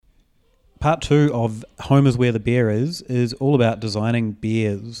Part 2 of Home is Where the Beer is all about designing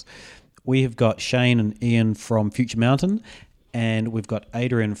beers. We have got Shane and Ian from Future Mountain, and we've got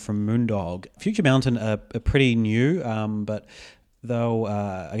Adrian from Moondog. Future Mountain are pretty new, but they'll,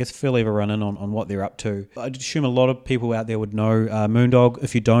 I guess, fairly have a run-in on what they're up to. I'd assume a lot of people out there would know Moondog.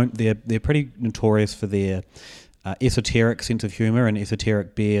 If you don't, they're pretty notorious for their esoteric sense of humour and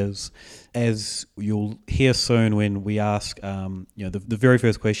esoteric beers. As you'll hear soon when we ask, the very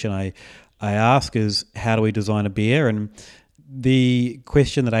first question I ask is, how do we design a beer? And the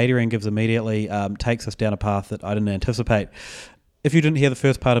question that Adrian gives immediately takes us down a path that I didn't anticipate. If you didn't hear the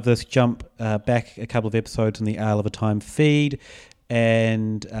first part of this, jump back a couple of episodes in the Ale of a Time feed.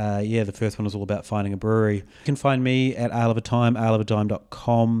 And the first one is all about finding a brewery. You can find me at Ale of a Time,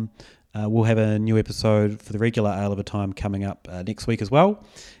 aleofatime.com. We'll have a new episode for the regular Ale of a Time coming up next week as well.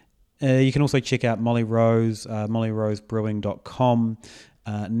 You can also check out Molly Rose, mollyrosebrewing.com.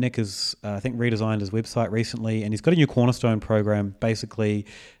 Nick has, I think, redesigned his website recently, and he's got a new Cornerstone program. Basically,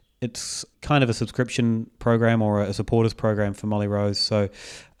 it's kind of a subscription program or a supporters program for Molly Rose. So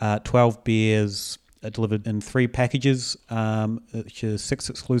 12 beers delivered in 3 packages, which is 6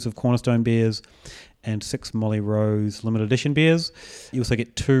 exclusive Cornerstone beers and 6 Molly Rose limited edition beers. You also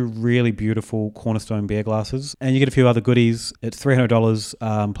get 2 really beautiful Cornerstone beer glasses, and you get a few other goodies. It's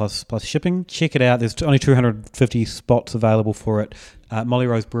 $300 plus shipping. Check it out. There's only 250 spots available for it.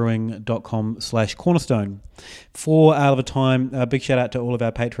 mollyrosebrewing.com/cornerstone. For Ale of a Time, a big shout out to all of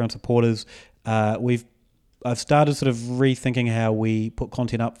our Patreon supporters. I've started sort of rethinking how we put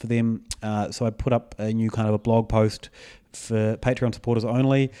content up for them. So I put up a new kind of a blog post for Patreon supporters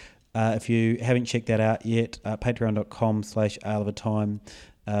only. If you haven't checked that out yet, patreon.com/Ale of a Time.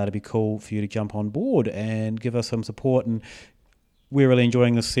 It'd be cool for you to jump on board and give us some support. And we're really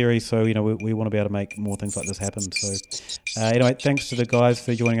enjoying this series, so we want to be able to make more things like this happen. So anyway, thanks to the guys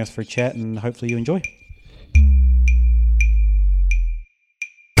for joining us for a chat, and hopefully you enjoy.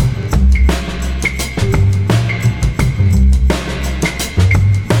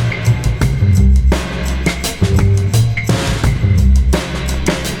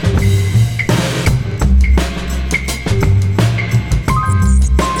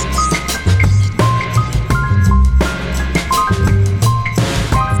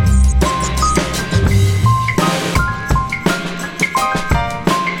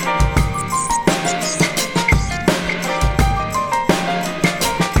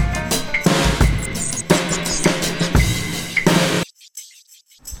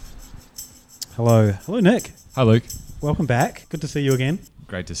 Hello, Nick. Hi, Luke. Welcome back. Good to see you again.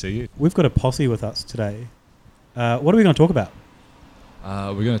 Great to see you. We've got a posse with us today. What are we going to talk about?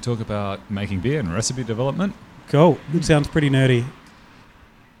 We're going to talk about making beer and recipe development. Cool. It sounds pretty nerdy.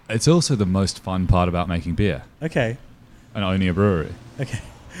 It's also the most fun part about making beer. Okay. And owning a brewery. Okay.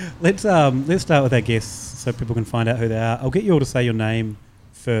 Let's start with our guests so people can find out who they are. I'll get you all to say your name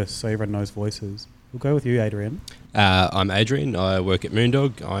first so everyone knows voices. We'll go with you, Adrian. I'm Adrian. I work at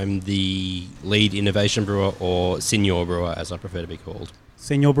Moondog. I'm the lead innovation brewer, or senior brewer, as I prefer to be called.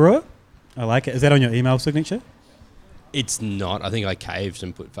 Senior brewer? I like it. Is that on your email signature? It's not. I think I caved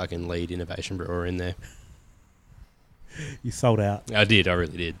and put fucking lead innovation brewer in there. You sold out. I did. I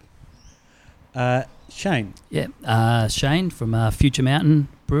really did. Shane. Yeah. Shane from Future Mountain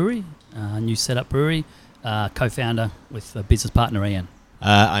Brewery, new setup brewery, co-founder with business partner Ian.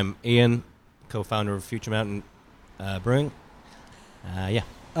 I'm Ian, co-founder of Future Mountain Brewing. I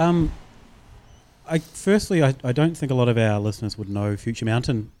don't think a lot of our listeners would know Future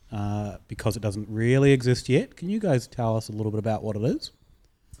Mountain because it doesn't really exist yet. Can you guys tell us a little bit about what it is?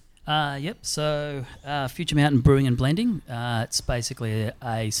 Yep. So Future Mountain Brewing and Blending. It's basically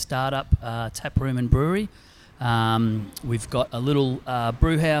a startup tap room and brewery. We've got a little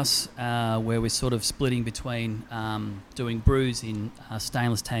brew house where we're sort of splitting between doing brews in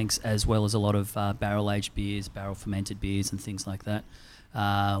stainless tanks as well as a lot of barrel-aged beers, barrel-fermented beers and things like that.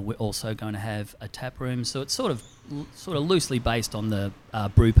 We're also going to have a tap room, so it's sort of loosely based on the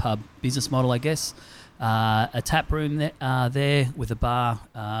brew pub business model, I guess. A tap room there with a bar.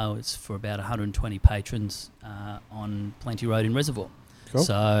 It's for about 120 patrons on Plenty Road in Reservoir. Cool.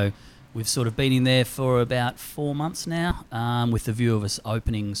 So we've sort of been in there for about 4 months now, with the view of us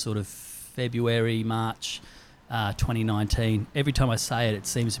opening sort of February, March 2019. Every time I say it, it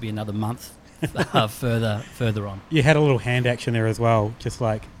seems to be another month further on. You had a little hand action there as well, just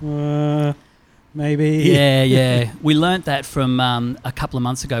like, maybe. Yeah. We learnt that from a couple of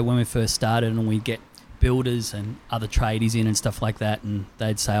months ago when we first started, and we get builders and other tradies in and stuff like that, and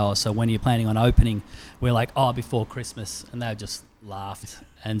they'd say, oh, so when are you planning on opening? We're like, oh, before Christmas, and they just laughed.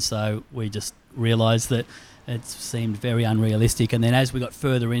 And so we just realised that it seemed very unrealistic. And then as we got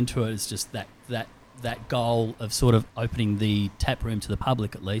further into it, it's just that goal of sort of opening the tap room to the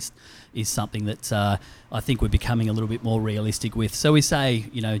public, at least, is something that I think we're becoming a little bit more realistic with. So we say,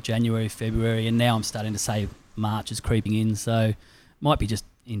 January, February, and now I'm starting to say March is creeping in. So might be just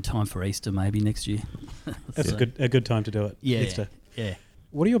in time for Easter maybe next year. That's a good time to do it. Yeah, Easter. yeah.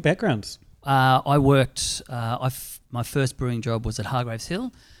 What are your backgrounds? I worked. My first brewing job was at Hargraves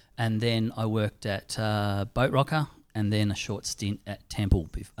Hill, and then I worked at Boat Rocker, and then a short stint at Temple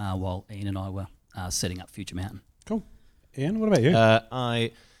while Ian and I were setting up Future Mountain. Cool. Ian, what about you?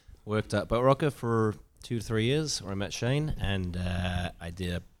 I worked at Boat Rocker for 2 to 3 years, where I met Shane, and I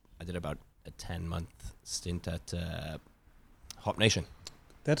did about a 10-month stint at Hop Nation.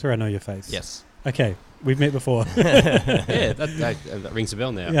 That's where I know your face. Yes. Okay, we've met before. Yeah, that rings a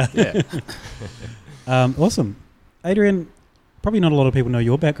bell now. Yeah. Awesome. Adrian, probably not a lot of people know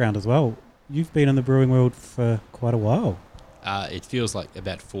your background as well. You've been in the brewing world for quite a while. It feels like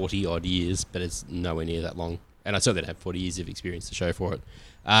about 40 odd years, but it's nowhere near that long. And I certainly don't have 40 years of experience to show for it.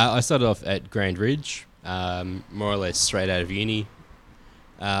 I started off at Grand Ridge, more or less straight out of uni.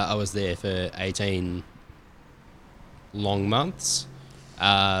 I was there for 18 long months.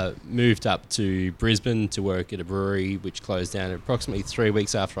 Moved up to Brisbane to work at a brewery which closed down approximately 3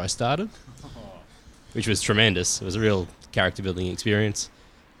 weeks after I started, which was tremendous. It was a real character building experience.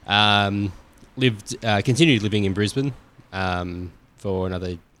 Continued living in Brisbane for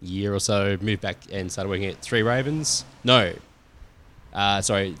another year or so. Moved back and started working at Three Ravens.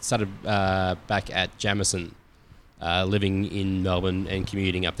 Started back at Jamison. Living in Melbourne and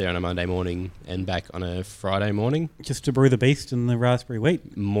commuting up there on a Monday morning and back on a Friday morning. Just to brew the beast and the raspberry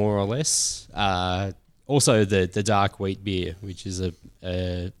wheat? More or less. Also the dark wheat beer, which is a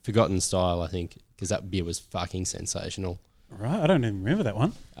forgotten style, I think, because that beer was fucking sensational. Right, I don't even remember that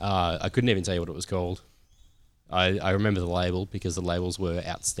one. I couldn't even tell you what it was called. I remember the label because the labels were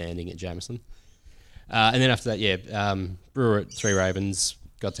outstanding at Jamison. And then after that, brewer at Three Ravens,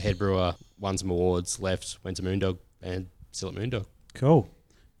 got to head brewer, won some awards, left, went to Moondog, and still at Moondog. Cool.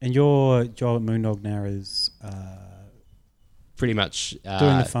 And your job at Moondog now is pretty much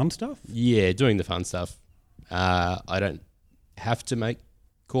doing the fun stuff? Yeah, doing the fun stuff. I don't have to make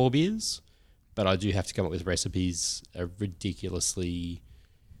core beers, but I do have to come up with recipes with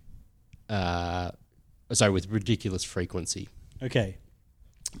ridiculous frequency. Okay.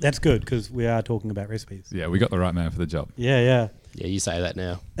 That's good because we are talking about recipes. Yeah, we got the right man for the job. Yeah. Yeah, you say that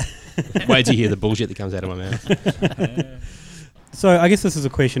now. Wait till you hear the bullshit that comes out of my mouth. So I guess this is a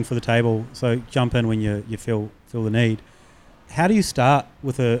question for the table. So jump in when you feel the need. How do you start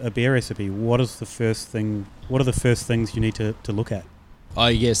with a beer recipe? What are the first things you need to look at?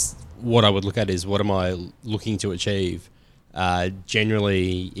 I guess what I would look at is what am I looking to achieve?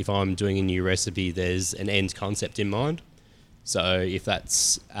 Generally, if I'm doing a new recipe, there's an end concept in mind. So if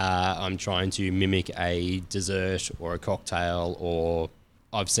that's I'm trying to mimic a dessert or a cocktail, or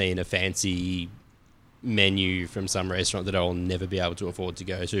I've seen a fancy menu from some restaurant that I'll never be able to afford to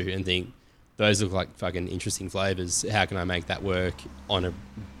go to and think, those look like fucking interesting flavours. How can I make that work on a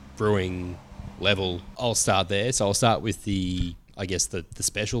brewing level? I'll start there. So I'll start with the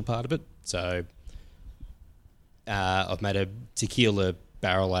special part of it. So I've made a tequila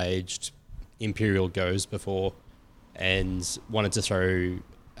barrel-aged Imperial Goes before, and wanted to throw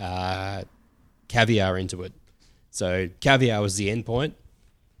caviar into it. So caviar was the end point.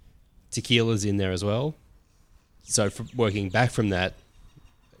 Tequila's in there as well. So working back from that,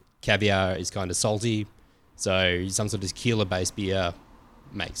 caviar is kind of salty. So some sort of tequila-based beer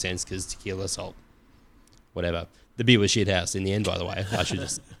makes sense because tequila, salt, whatever. The beer was shithouse in the end, by the way. I should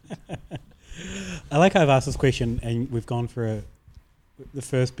just... I like how I've asked this question and we've gone for the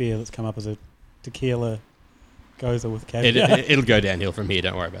first beer that's come up as a tequila goes with caviar. It'll go downhill from here.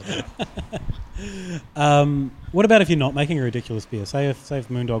 Don't worry about that. What about if you're not making a ridiculous beer? Say if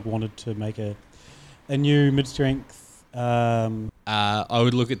Moondog wanted to make a new mid-strength. I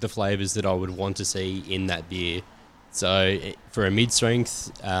would look at the flavors that I would want to see in that beer. So for a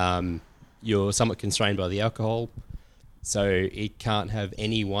mid-strength, you're somewhat constrained by the alcohol. So it can't have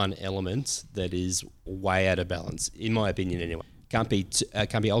any one element that is way out of balance, in my opinion anyway. Can't be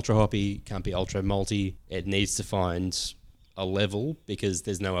ultra hoppy, can't be ultra malty. It needs to find a level because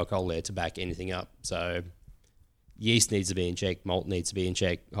there's no alcohol there to back anything up. So yeast needs to be in check, malt needs to be in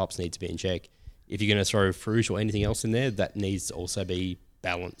check, hops need to be in check. If you're going to throw fruit or anything else in there, that needs to also be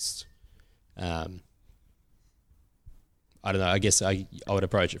balanced. I don't know, I guess I would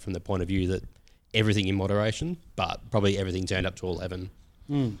approach it from the point of view that everything in moderation, but probably everything turned up to 11.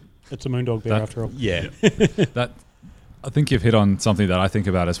 It's a Moondog beer after all. Yeah. I think you've hit on something that I think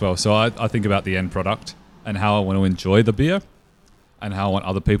about as well. So I think about the end product. and how I want to enjoy the beer and how I want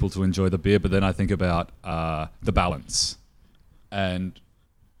other people to enjoy the beer. But then I think about the balance. And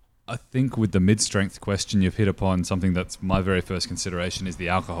I think with the mid-strength question, you've hit upon something that's my very first consideration is the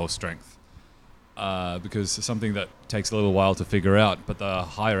alcohol strength. Because it's something that takes a little while to figure out, but the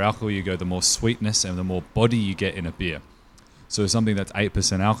higher alcohol you go, the more sweetness and the more body you get in a beer. So something that's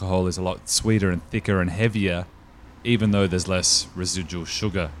 8% alcohol is a lot sweeter and thicker and heavier, even though there's less residual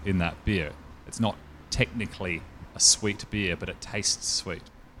sugar in that beer. It's not technically a sweet beer, but it tastes sweet.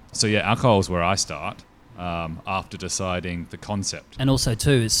 So yeah, alcohol is where I start after deciding the concept. And also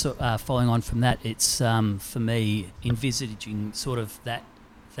too, is following on from that, it's for me envisaging sort of that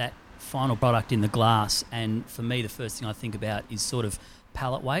final product in the glass, and for me the first thing I think about is sort of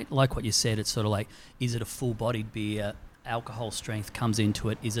palate weight. Like what you said, it's sort of like, is it a full-bodied beer? Alcohol strength comes into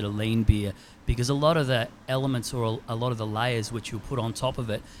it. Is it a lean beer? Because a lot of the elements or a lot of the layers which you'll put on top of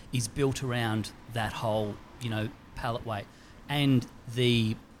it is built around that whole, palate weight and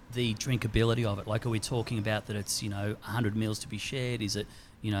the drinkability of it. Like, are we talking about that it's 100 mils to be shared? Is it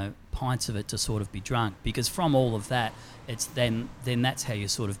pints of it to sort of be drunk? Because from all of that, it's then that's how you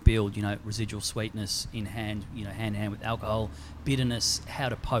sort of build residual sweetness in hand in hand with alcohol, bitterness, how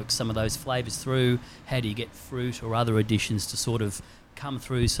to poke some of those flavors through, how do you get fruit or other additions to sort of come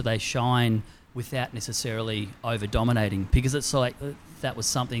through so they shine without necessarily over dominating. Because it's like that was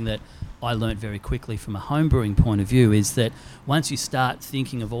something that I learnt very quickly from a homebrewing point of view, is that once you start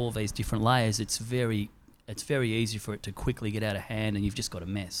thinking of all of these different layers, it's very easy for it to quickly get out of hand, and you've just got a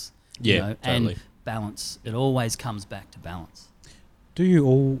mess. Yeah, totally. And balance. It always comes back to balance. Do you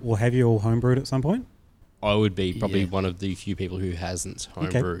all, or have you all homebrewed at some point? I would be probably one of the few people who hasn't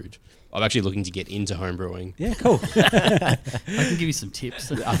homebrewed. I'm actually looking to get into homebrewing. Yeah, cool. I can give you some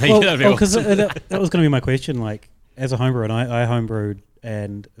tips. I think that'd be because awesome. that was going to be my question. Like, as a homebrewer, and I homebrewed,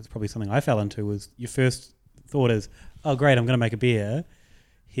 and it's probably something I fell into, was your first thought is, oh, great, I'm going to make a beer.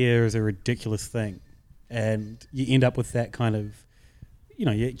 Here is a ridiculous thing. And you end up with that kind of,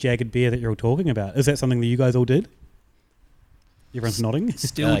 your jagged beer that you're all talking about. Is that something that you guys all did? Everyone's nodding.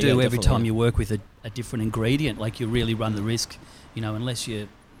 Still do every definitely. time you work with a different ingredient. Like, you really run the risk, unless you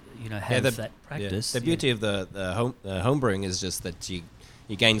have that practice. The beauty of the home brewing is just that you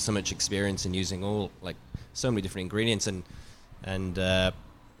gain so much experience in using so many different ingredients, and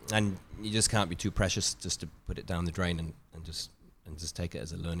you just can't be too precious just to put it down the drain and just take it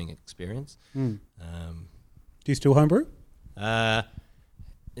as a learning experience. Do you still homebrew?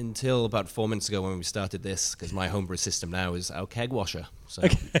 Until about 4 minutes ago when we started this, because my homebrew system now is our keg washer. So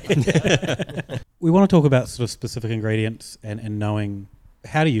We want to talk about sort of specific ingredients and knowing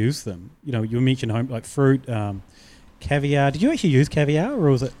how to use them. You mentioned like fruit, caviar. Did you actually use caviar,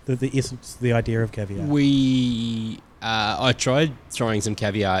 or was it the essence, the idea of caviar? I tried throwing some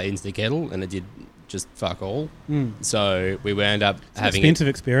caviar into the kettle, and it did just fuck all. So we wound up It's having an expensive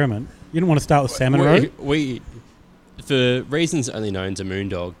experiment. You didn't want to start with salmon roe? We, for reasons only known to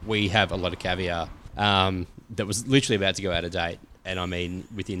Moondog, we have a lot of caviar that was literally about to go out of date, and I mean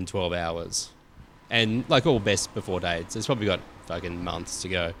within 12 hours. And like all best before dates, it's probably got fucking months to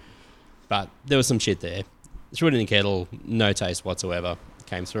go. But there was some shit there. Threw it in the kettle, no taste whatsoever,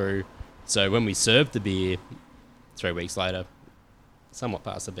 came through. So when we served the beer 3 weeks later, somewhat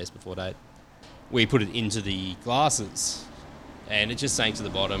past the best before date, we put it into the glasses, and it just sank to the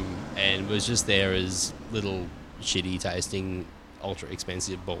bottom and was just there as little shitty tasting, ultra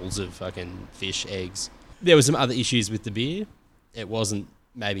expensive balls of fucking fish eggs. There were some other issues with the beer. It wasn't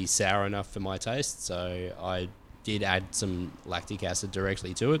maybe sour enough for my taste, so I did add some lactic acid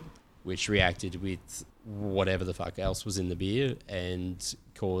directly to it, which reacted with whatever the fuck else was in the beer and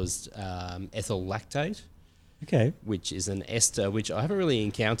caused ethyl lactate. Okay. Which is an ester which I haven't really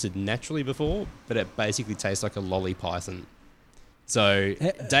encountered naturally before, but it basically tastes like a lolly python. So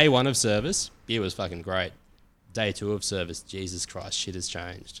day one of service, beer was fucking great. Day two of service, Jesus Christ, shit has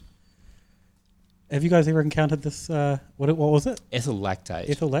changed. Have you guys ever encountered this? What was it? Ethyl lactate.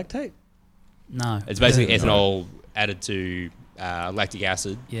 Ethyl lactate? No. It's basically ethanol added to lactic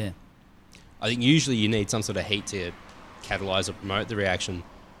acid. Yeah. I think usually you need some sort of heat to catalyse or promote the reaction.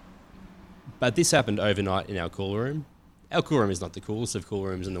 But this happened overnight in our cool room. Our cool room is not the coolest of cool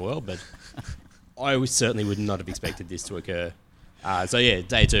rooms in the world, but I certainly would not have expected this to occur. So yeah,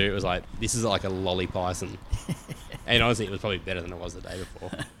 day two, it was like, this is like a lolly python. And honestly, it was probably better than it was the day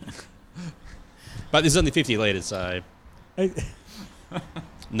before. But this is only 50 litres, so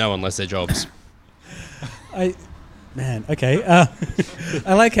no one lost their jobs. Man, okay.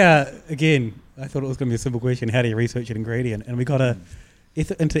 I like how, again, I thought it was going to be a simple question, how do you research an ingredient? And we got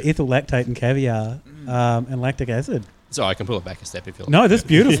into ethyl lactate and caviar and lactic acid. So I can pull it back a step if you like. No, that's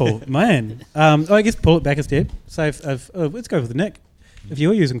beautiful, man. I guess pull it back a step. So let's go with Nick. If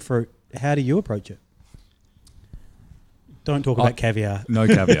you're using fruit, how do you approach it? Don't talk about caviar. No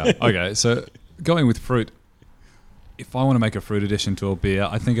caviar. Okay, so going with fruit, if I want to make a fruit addition to a beer,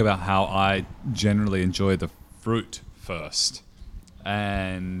 I think about how I generally enjoy the fruit first.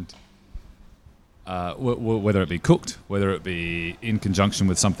 And whether it be cooked, whether it be in conjunction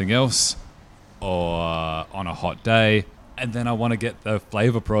with something else, or on a hot day, and then I want to get the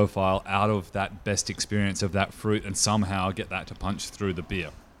flavor profile out of that best experience of that fruit and somehow get that to punch through the beer.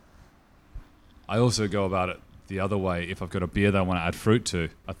 I also go about it the other way. If I've got a beer that I want to add fruit to,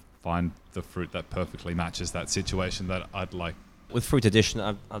 I find the fruit that perfectly matches that situation that I'd like. With fruit addition,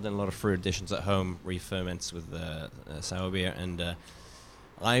 I've done a lot of fruit additions at home, re-ferments with sour beer, and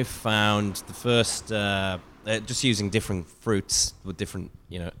I found the first just using different fruits with different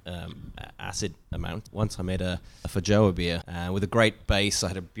acid amount. Once I made a Feijoa beer with a great base. I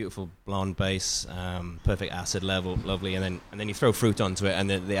had a beautiful blonde base, perfect acid level, lovely, and then you throw fruit onto it, and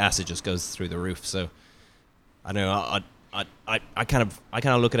the acid just goes through the roof. So I know I kind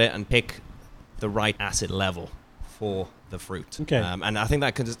of look at it and pick the right acid level for the fruit. Okay. And I think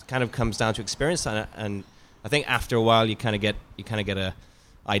that kind of comes down to experience, and I think after a while you kind of get a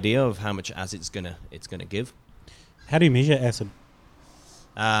idea of how much acid it's gonna give. How do you measure acid?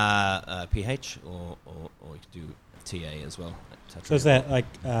 pH or you can do TA as well. So is that like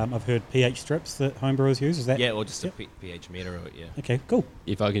I've heard pH strips that homebrewers use? Is that or just a pH meter? Okay, cool.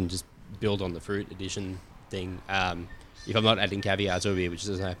 If I can just build on the fruit addition thing, if I'm not adding caviar to a beer, which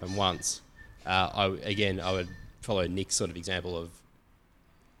doesn't happen once, I would follow Nick's sort of example of,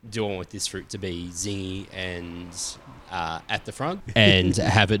 do I want this fruit to be zingy and at the front, and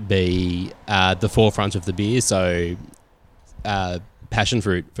have it be the forefront of the beer. So passion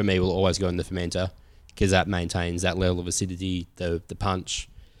fruit for me will always go in the fermenter because that maintains that level of acidity, the punch.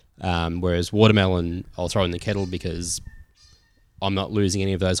 Whereas watermelon, I'll throw in the kettle because I'm not losing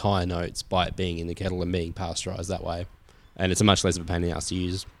any of those higher notes by it being in the kettle and being pasteurised that way. And it's a much less of a pain in the ass to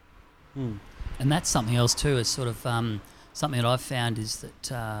use. And that's something else too, is sort of something that I've found is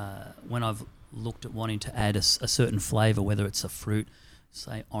that when I've looked at wanting to add a certain flavour, whether it's a fruit,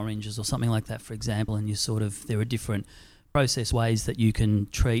 say oranges or something like that, for example, and there are different process ways that you can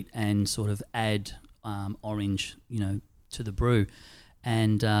treat and sort of add orange, to the brew.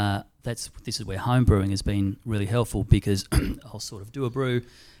 And this is where home brewing has been really helpful, because I'll sort of do a brew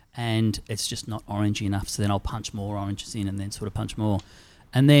and it's just not orangey enough, so then I'll punch more oranges in and then sort of punch more.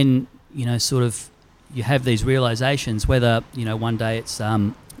 And then, sort of you have these realizations whether, one day it's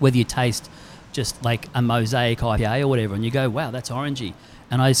whether you taste just like a Mosaic IPA or whatever and you go, wow, that's orangey.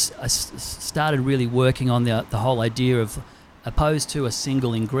 And I started really working on the whole idea of, opposed to a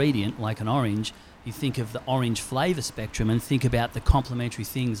single ingredient like an orange, you think of the orange flavour spectrum and think about the complementary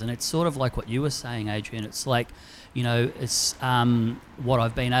things. And it's sort of like what you were saying, Adrian. It's like, it's what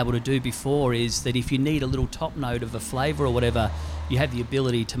I've been able to do before is that if you need a little top note of a flavour or whatever, you have the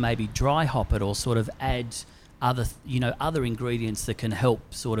ability to maybe dry hop it or sort of add other ingredients that can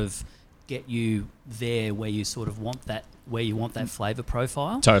help sort of get you there where you sort of want that flavour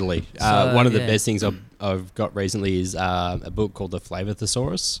profile. Totally. So, one of the best things I've got recently is a book called The Flavor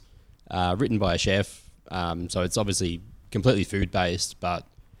Thesaurus, written by a chef. So it's obviously completely food-based, but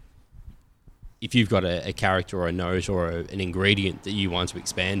if you've got a character or a note or an ingredient that you want to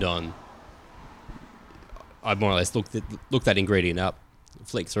expand on, I'd more or less look that ingredient up,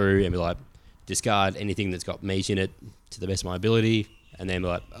 flick through and be like, discard anything that's got meat in it to the best of my ability, and then be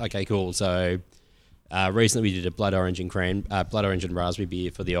like, okay, cool. So recently we did a blood orange and raspberry beer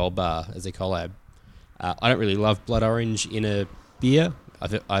for the Old Bar as a collab. I don't really love blood orange in a beer.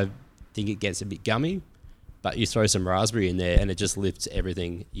 I think it gets a bit gummy, but you throw some raspberry in there and it just lifts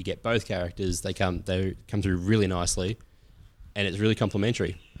everything. You get both characters. They come through really nicely, and it's really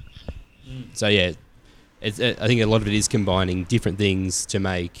complementary. So yeah, I think a lot of it is combining different things to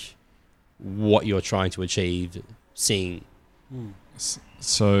make what you're trying to achieve sing.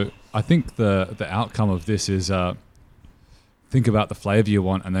 So I think the outcome of this is think about the flavour you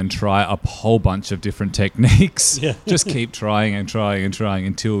want and then try a whole bunch of different techniques. Yeah. Just keep trying and trying and trying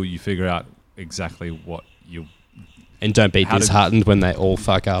until you figure out exactly what you... And don't be disheartened when they all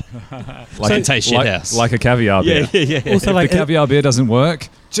fuck up. Like a taste shit house. Like a caviar beer. Yeah. Also, If the caviar beer doesn't work,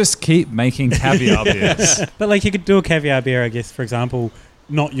 just keep making caviar beers. But like you could do a caviar beer, I guess, for example,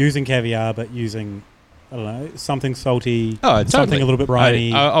 not using caviar, but using, I don't know, something salty, something a little bit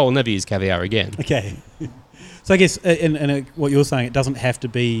briny. I'll never use caviar again. Okay. So I guess in what you're saying, it doesn't have to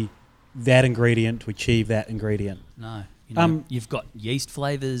be that ingredient to achieve that ingredient. No. You've got yeast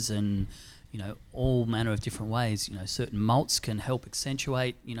flavours and, all manner of different ways. Certain malts can help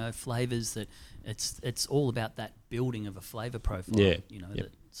accentuate, flavors that it's all about that building of a flavor profile. Yeah.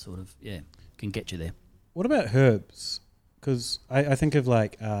 That sort of can get you there. What about herbs? Because I think of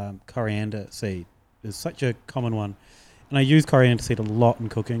like coriander seed is such a common one, and I use coriander seed a lot in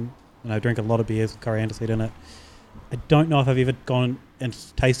cooking, and I drink a lot of beers with coriander seed in it. I don't know if I've ever gone and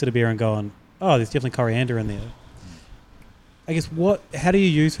tasted a beer and gone, oh, there's definitely coriander in there. I guess how do you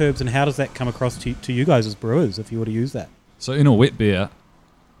use herbs, and how does that come across to you guys as brewers if you were to use that? So in a wit beer,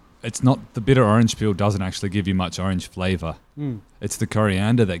 it's not the bitter orange peel doesn't actually give you much orange flavour. It's the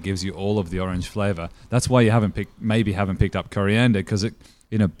coriander that gives you all of the orange flavour. That's why you haven't picked up coriander, because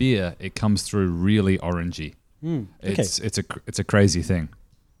in a beer it comes through really orangey. Okay. It's a crazy thing.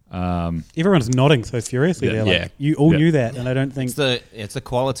 Everyone's nodding so furiously. Yeah. They're like, you all knew that, and I don't think It's the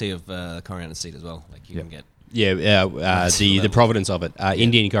quality of coriander seed as well. Like you can get. The provenance of it.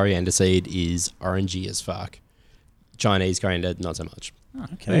 Indian coriander seed is orangey as fuck. Chinese coriander, not so much.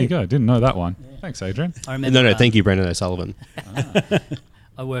 okay. There you go. Didn't know that one. Thanks, Adrian. I remember. No, thank you, Brendan O'Sullivan.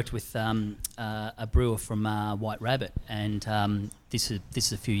 I worked with a brewer from White Rabbit, and this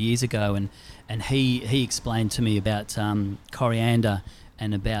is a few years ago, and he explained to me about coriander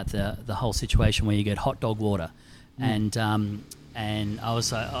and about the whole situation where you get hot dog water, and I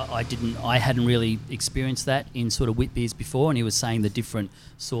was I hadn't really experienced that in sort of wit beers before, and he was saying the different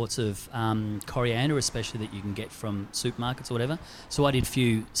sorts of coriander, especially that you can get from supermarkets or whatever. So I did a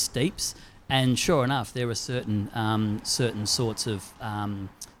few steeps, and sure enough, there were certain sorts of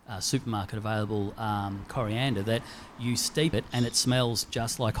supermarket available coriander that you steep it and it smells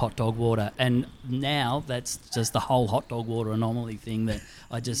just like hot dog water. And now that's just the whole hot dog water anomaly thing that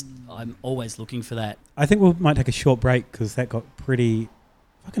I'm always looking for that. I think we might take a short break because that got pretty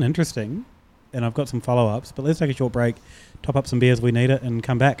fucking interesting, and I've got some follow-ups. But let's take a short break, top up some beers if we need it, and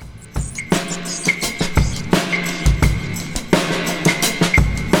come back.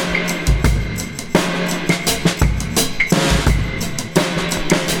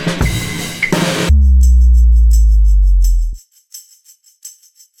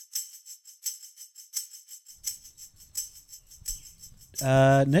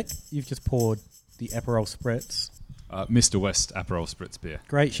 Nick, you've just poured the Aperol Spritz. Mr. West Aperol Spritz beer.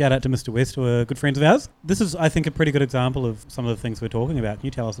 Great shout out to Mr. West, who are good friends of ours. This is, I think, a pretty good example of some of the things we're talking about. Can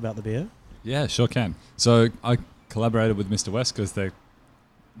you tell us about the beer? Yeah, sure can. So I collaborated with Mr. West because they're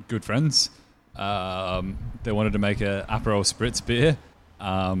good friends. They wanted to make a Aperol Spritz beer.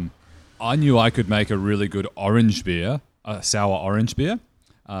 I knew I could make a really good orange beer, a sour orange beer,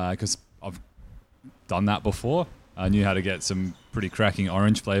 because I've done that before. I knew how to get some pretty cracking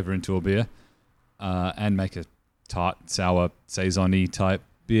orange flavour into a beer and make a tart, sour, saison-y type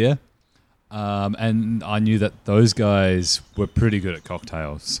beer. And I knew that those guys were pretty good at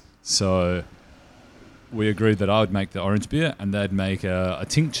cocktails. So we agreed that I would make the orange beer and they'd make a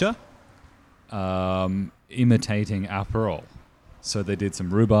tincture imitating Aperol. So they did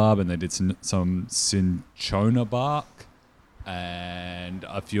some rhubarb and they did some cinchona bark and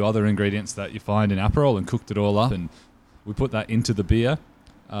a few other ingredients that you find in Aperol and cooked it all up. And we put that into the beer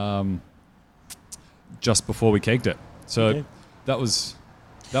just before we kegged it. So Okay. that was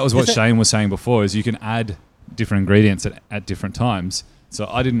what Shane was saying before, is you can add different ingredients at different times. So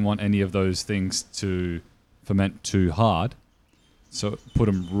I didn't want any of those things to ferment too hard. So put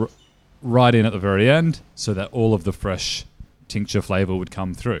them right in at the very end so that all of the fresh tincture flavour would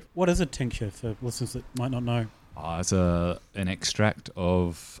come through. What is a tincture for listeners that might not know? It's an extract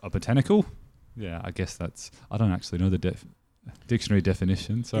of a botanical. Yeah, I guess I don't actually know the dictionary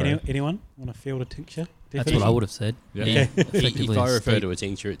definition. Sorry. Anyone want to field a tincture? That's what I would have said. Yeah. Yeah. Effectively If I refer steep. to a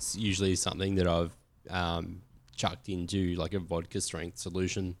tincture, it's usually something that I've chucked into like a vodka strength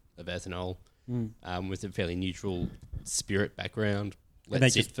solution of ethanol with a fairly neutral spirit background. And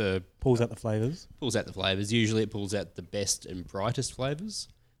Let's they sit for Pulls out the flavours. pulls out the flavors. Usually, it pulls out the best and brightest flavors.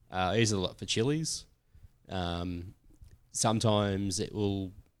 I use it a lot for chilies. Sometimes it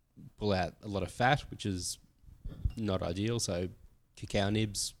will pull out a lot of fat, which is not ideal. So, cacao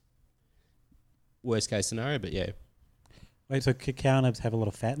nibs, worst case scenario. But yeah, Wait, so cacao nibs have a lot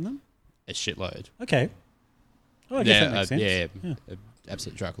of fat in them? a shitload. Okay. Oh, I guess that makes sense. Yeah,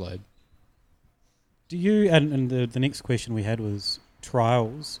 absolute truckload. Do you, and the next question we had was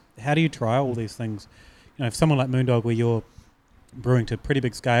trials. How do you try all these things? You know, if someone like Moondog, where you're brewing to a pretty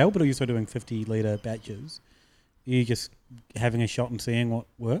big scale, but also doing 50-litre batches, are you just having a shot and seeing what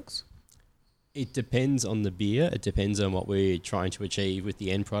works? It depends on the beer. It depends on what we're trying to achieve with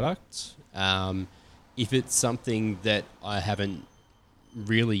the end product. If it's something that I haven't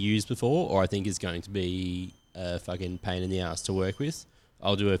really used before or I think is going to be a fucking pain in the ass to work with,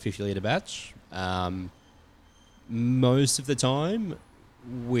 I'll do a 50 litre batch. Most of the time,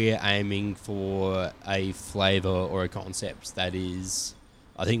 we're aiming for a flavour or a concept that is,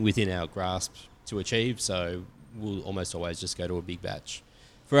 I think, within our grasp to achieve. So we'll almost always just go to a big batch.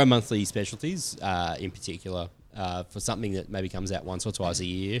 For our monthly specialties, in particular, for something that maybe comes out once or twice a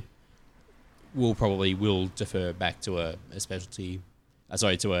year, we'll defer back to a specialty,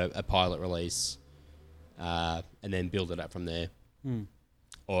 to a pilot release, and then build it up from there.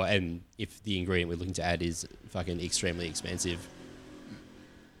 And if the ingredient we're looking to add is fucking extremely expensive,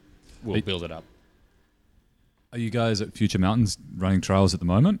 we'll build it up. Are you guys at Future Mountains running trials at the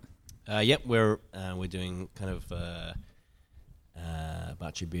moment? Yep, we're doing kind of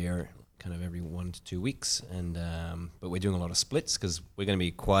batch of beer kind of every 1 to 2 weeks, and but we're doing a lot of splits because we're going to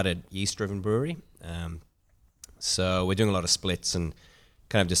be quite a yeast-driven brewery. So we're doing a lot of splits and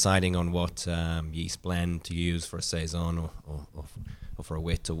kind of deciding on what yeast blend to use for a saison or for a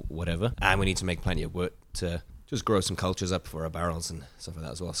wit or whatever. And we need to make plenty of wort to just grow some cultures up for our barrels and stuff like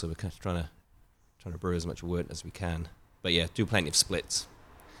that as well. So we're kind of trying to brew as much wort as we can. But yeah, do plenty of splits.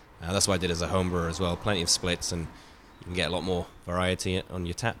 That's what I did as a home brewer as well. Plenty of splits, and you can get a lot more variety on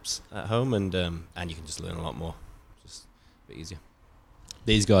your taps at home, and you can just learn a lot more. Just a bit easier.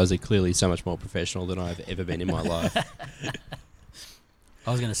 These guys are clearly so much more professional than I've ever been in my life. I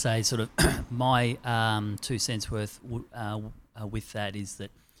was going to say, sort of, my 2 cents worth with that is that,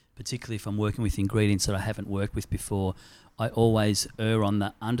 particularly if I'm working with ingredients that I haven't worked with before, I always err on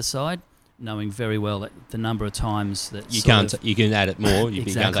the underside, knowing very well that the number of times that you can add it more, you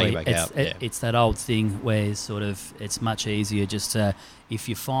can't take it back out. It's that old thing where sort of it's much easier just to, if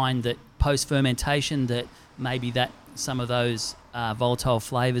you find that post fermentation that maybe that some of those volatile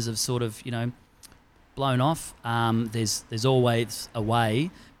flavours have sort of blown off, there's always a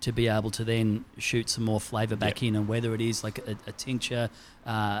way to be able to then shoot some more flavour back in, and whether it is like a tincture,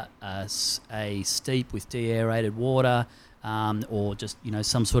 a steep with deaerated water, or just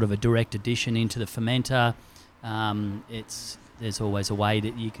some sort of a direct addition into the fermenter. There's always a way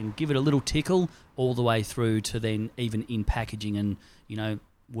that you can give it a little tickle all the way through to then even in packaging and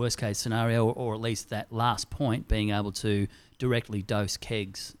worst case scenario, or at least that last point, being able to directly dose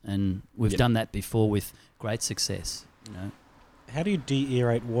kegs, and we've done that before with great success. How do you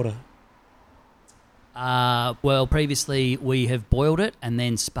de-aerate water? Well, previously we have boiled it and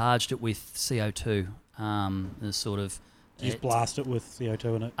then sparged it with CO2. The sort of You just blast it with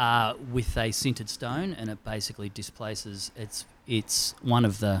CO2 in it? With a sintered stone, and it basically displaces. It's one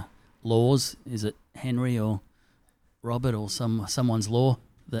of the laws. Is it Henry or Robert or someone's law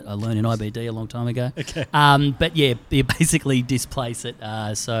that I learned in IBD a long time ago? Okay. But yeah, you basically displace it.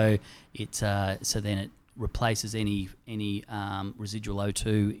 So then it replaces any residual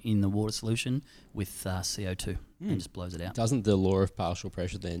O2 in the water solution with CO2 and just blows it out. Doesn't the law of partial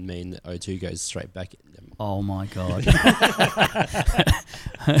pressure then mean that O2 goes straight back in them? Oh my God.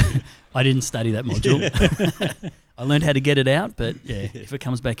 I didn't study that module. I learned how to get it out, but yeah, if it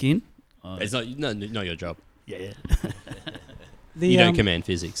comes back in. It's not your job. Yeah. You don't command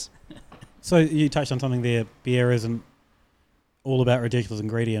physics. So you touched on something there. Beer isn't all about ridiculous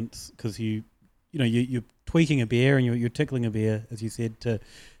ingredients, because you're tweaking a beer and you're tickling a beer, as you said, to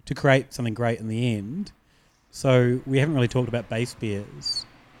create something great in the end. So we haven't really talked about base beers.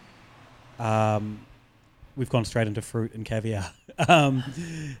 We've gone straight into fruit and caviar.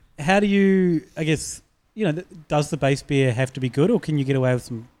 How do you, I guess, does the base beer have to be good, or can you get away with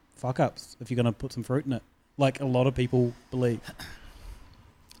some fuck-ups if you're going to put some fruit in it, like a lot of people believe?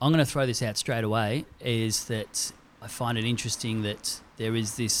 I'm going to throw this out straight away, is that I find it interesting that there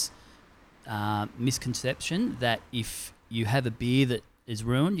is this misconception that if you have a beer that is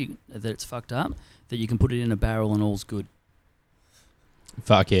ruined, that it's fucked up, that you can put it in a barrel and all's good.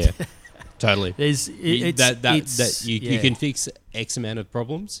 Fuck yeah. Totally. You can fix X amount of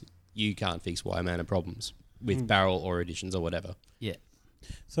problems. You can't fix Y amount of problems with barrel or additions or whatever. Yeah.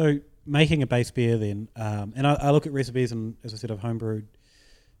 So making a base beer then, and I look at recipes, and as I said, I've homebrewed,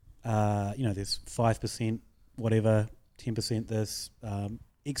 there's 5% whatever, 10% this,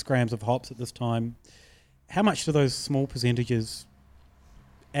 X grams of hops at this time. How much do those small percentages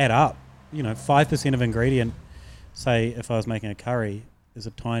add up? 5% of ingredient, say if I was making a curry, is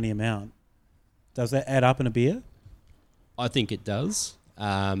a tiny amount. Does that add up in a beer? I think it does.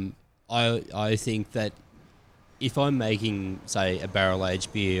 I think that if I'm making, say, a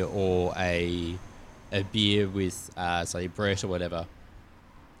barrel-aged beer or a beer with, say, Brett or whatever,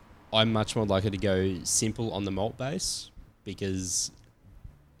 I'm much more likely to go simple on the malt base, because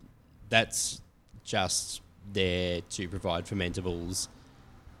that's just there to provide fermentables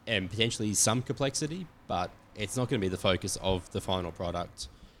and potentially some complexity, but it's not going to be the focus of the final product.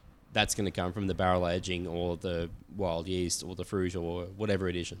 That's going to come from the barrel aging or the wild yeast or the fruit or whatever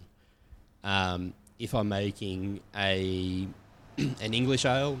edition. If I'm making an English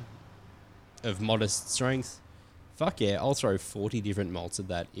ale of modest strength, fuck yeah, I'll throw 40 different malts at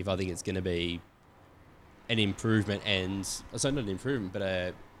that if I think it's going to be an improvement and, sorry, not an improvement, but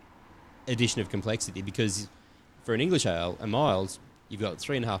a addition of complexity. Because for an English ale, a mild, you've got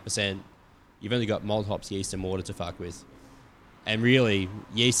 3.5%, you've only got malt, hops, yeast and water to fuck with. And really,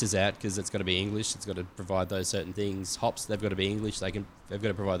 yeast is out because it's got to be English. It's got to provide those certain things. Hops, they've got to be English. They've got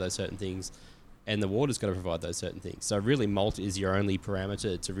to provide those certain things. And the water's got to provide those certain things. So really, malt is your only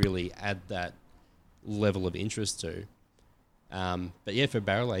parameter to really add that level of interest to. But yeah, for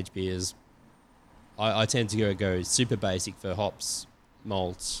barrel-aged beers, I tend to go super basic for hops,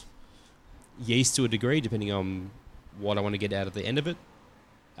 malts, yeast to a degree, depending on what I want to get out of the end of it.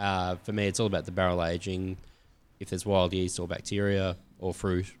 For me, it's all about the barrel aging. If there's wild yeast or bacteria or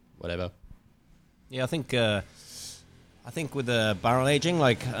fruit, whatever. Yeah, I think with the barrel aging,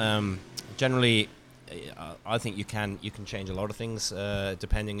 like generally, I think you can change a lot of things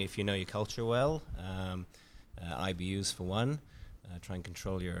depending if you know your culture well. IBUs for one, try and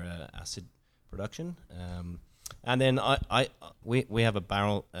control your acid production, and then we have a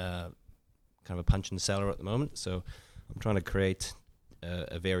barrel kind of a punch in the cellar at the moment, so I'm trying to create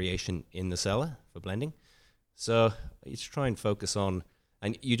a variation in the cellar for blending. So you try and focus on,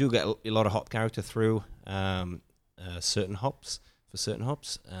 and you do get a lot of hop character through certain hops,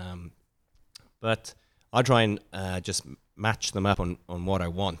 but I try and just match them up on what I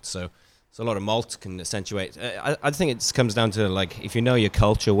want. So a lot of malt can accentuate. I think it comes down to, like, if you know your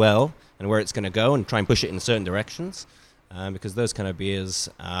culture well and where it's going to go, and try and push it in certain directions, because those kind of beers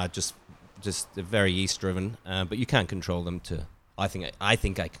are just they're very yeast driven, but you can control them to. I think I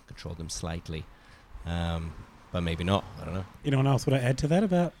can control them slightly. But maybe not. I don't know. Anyone else want to add to that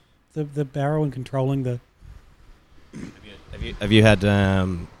about the barrel and controlling the? Have you had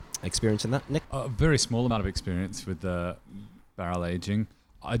experience in that, Nick? A very small amount of experience with the barrel aging.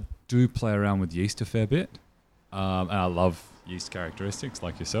 I do play around with yeast a fair bit, and I love yeast characteristics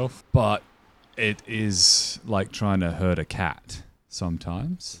like yourself. But it is like trying to herd a cat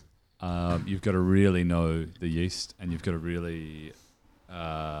sometimes. You've got to really know the yeast, and you've got to really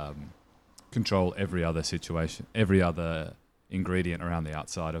control every other situation, every other ingredient around the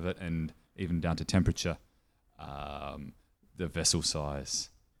outside of it, and even down to temperature, the vessel size.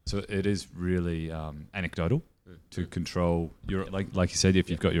 So it is really anecdotal to control your, like you said, if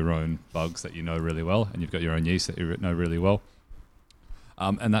you've got your own bugs that you know really well, and you've got your own yeast that you know really well,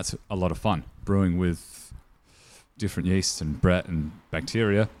 and that's a lot of fun. Brewing with different yeasts and Brett and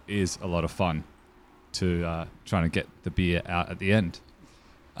bacteria is a lot of fun to trying to get the beer out at the end.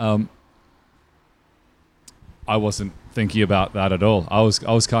 I wasn't thinking about that at all. I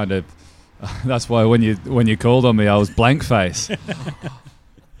was kind of. That's why when you called on me, I was blank face.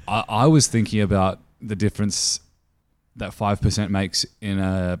 I was thinking about the difference that 5% makes in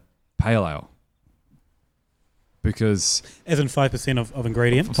a pale ale, because as in 5% of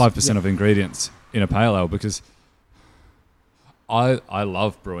ingredients. 5% of ingredients in a pale ale, because I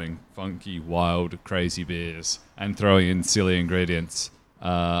love brewing funky, wild, crazy beers and throwing in silly ingredients.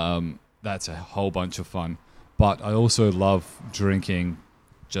 That's a whole bunch of fun. But I also love drinking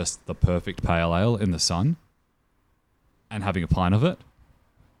just the perfect pale ale in the sun and having a pint of it.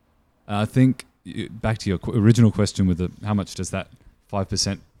 I think, back to your original question with how much does that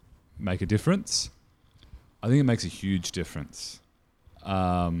 5% make a difference? I think it makes a huge difference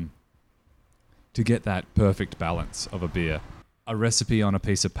to get that perfect balance of a beer. A recipe on a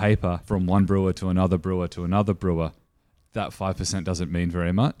piece of paper from one brewer to another brewer to another brewer, that 5% doesn't mean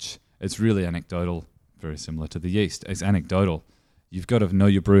very much. It's really anecdotal, very similar to the yeast. It's anecdotal. You've got to know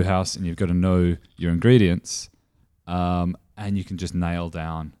your brew house, and you've got to know your ingredients, and you can just nail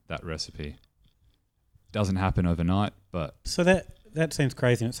down that recipe. Doesn't happen overnight, but... So that seems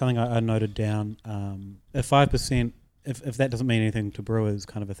crazy, and it's something I noted down. If 5%, if that doesn't mean anything to brewers,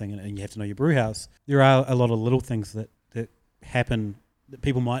 kind of a thing, and you have to know your brew house, there are a lot of little things that happen that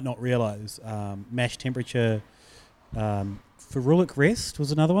people might not realise. Mash temperature, ferulic rest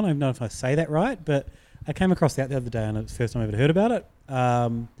was another one. I don't know if I say that right, but I came across that the other day, and it's the first time I've ever heard about it.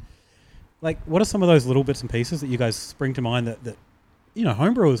 Like, what are some of those little bits and pieces that you guys spring to mind that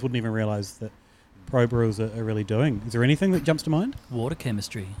home brewers wouldn't even realise that pro brewers are really doing? Is there anything that jumps to mind? Water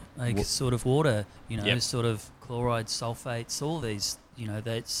chemistry, sort of water, sort of chlorides, sulfates, all these,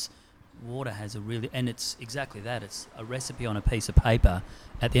 that's... Water has a really, and it's exactly that. It's a recipe on a piece of paper.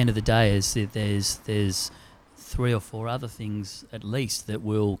 At the end of the day, there's 3 or 4 other things at least that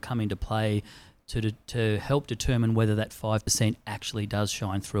will come into play to help determine whether that 5% actually does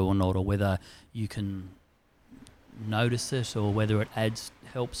shine through or not, or whether you can notice it, or whether it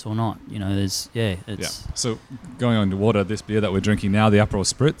helps or not. You know, it's So going on to water, this beer that we're drinking now, the Aperol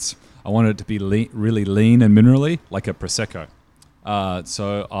Spritz, I wanted it to be really lean and minerally, like a Prosecco.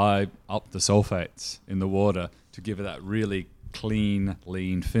 So I upped the sulfates in the water to give it that really clean,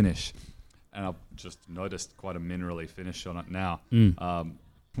 lean finish. And I've just noticed quite a minerally finish on it now.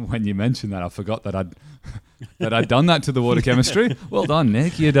 When you mentioned that, I forgot that I'd done that to the water chemistry. Well done,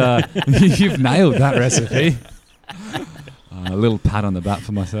 Nick. You've nailed that recipe. A little pat on the back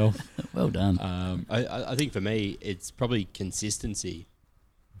for myself. Well done. I think for me, it's probably consistency.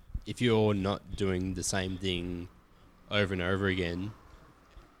 If you're not doing the same thing over and over again,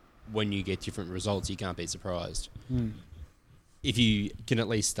 when you get different results, you can't be surprised. If you can at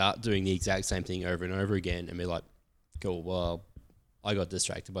least start doing the exact same thing over and over again and be like, cool, well, I got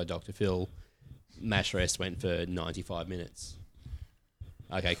distracted by Dr. Phil, mash rest went for 95 minutes.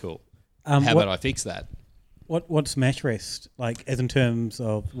 Okay, cool. How about I fix that? What's mash rest like, as in terms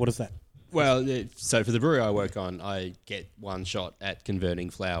of what is that? Well, so for the brewery I work on, I get one shot at converting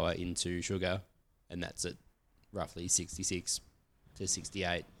flour into sugar, and that's at roughly 66 to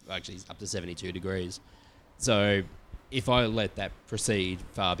 68, actually up to 72 degrees. So if I let that proceed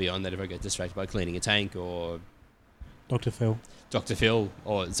far beyond that, if I get distracted by cleaning a tank, or Dr. Phil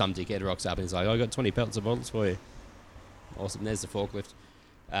or some dickhead rocks up and is like, I got 20 pellets of bottles for you. Awesome, there's the forklift.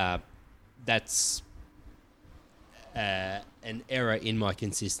 That's an error in my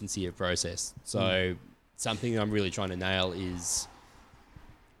consistency of process. So something I'm really trying to nail is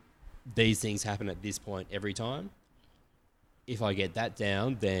these things happen at this point every time. If I get that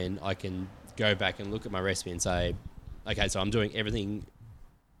down, then I can go back and look at my recipe and say, okay, so I'm doing everything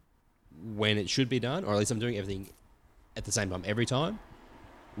when it should be done, or at least I'm doing everything at the same time every time.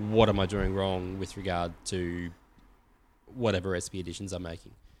 What am I doing wrong with regard to whatever recipe additions I'm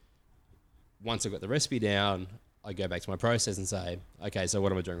making? Once I've got the recipe down, I go back to my process and say, okay, so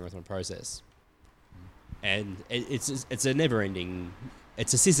what am I doing wrong with my process? And it's a never-ending,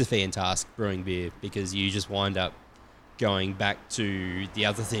 it's a Sisyphean task brewing beer, because you just wind up going back to the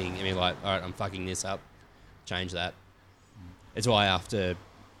other thing and be like, all right, I'm fucking this up, change that. It's why after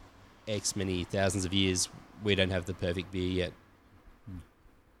X many thousands of years, we don't have the perfect beer yet.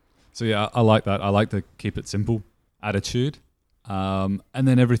 So yeah, I like that. I like the keep it simple attitude. And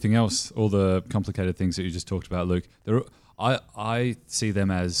then everything else, all the complicated things that you just talked about, Luke, I see them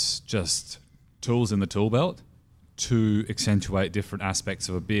as just tools in the tool belt to accentuate different aspects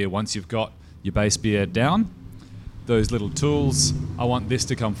of a beer. Once you've got your base beer down, those little tools, I want this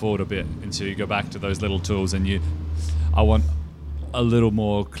to come forward a bit. And so you go back to those little tools, and I want a little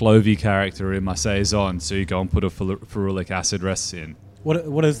more clovey character in my saison, so you go and put a ferulic acid rest in.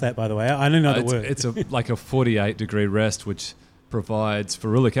 What is that, by the way? I don't know the word. It's like a 48 degree rest, which provides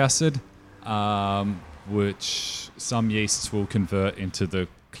ferulic acid, which some yeasts will convert into the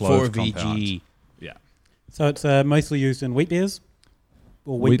clove compound. Yeah. So it's mostly used in wheat beers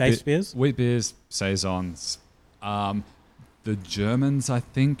or wheat-based beers? Wheat beers, saisons. The Germans, I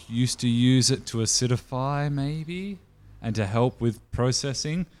think, used to use it to acidify, maybe, and to help with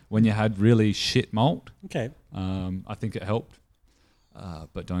processing when you had really shit malt. Okay. I think it helped,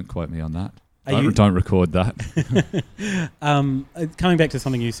 but don't quote me on that. Don't record that. Coming back to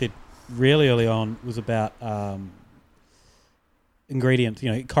something you said really early on was about ingredients,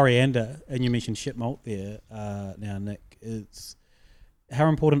 coriander, and you mentioned shit malt there now, Nick. How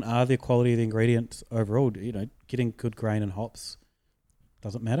important are the quality of the ingredients overall? Getting good grain and hops,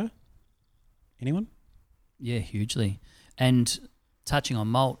 does it matter? Anyone? Yeah, hugely. And touching on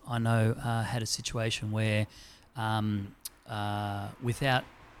malt, I know had a situation where without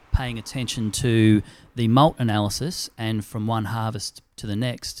paying attention to the malt analysis, and from one harvest to the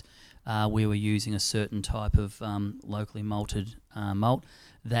next, we were using a certain type of locally malted malt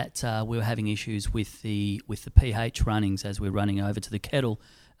that we were having issues with the pH runnings as we were running over to the kettle.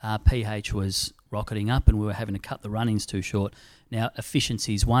 pH was rocketing up, and we were having to cut the runnings too short. Now,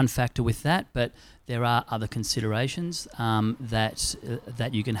 efficiency is one factor with that, but there are other considerations that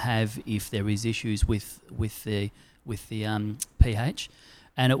you can have if there is issues with the pH.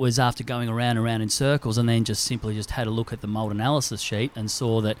 And it was after going around and around in circles, and then just had a look at the malt analysis sheet and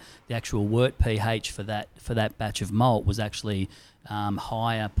saw that the actual wort pH for that batch of malt was actually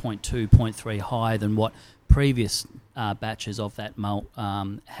higher, 0.2, 0.3 higher than what previous batches of that malt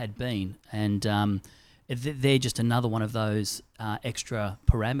had been. And they're just another one of those extra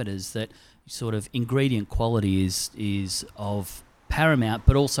parameters that sort of ingredient quality is of paramount,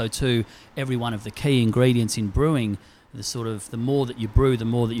 but also to every one of the key ingredients in brewing the more that you brew, the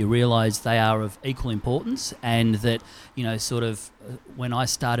more that you realise they are of equal importance, and that when I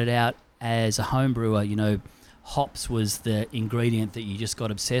started out as a home brewer, hops was the ingredient that you just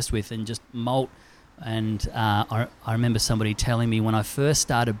got obsessed with, and just malt. And I remember somebody telling me when I first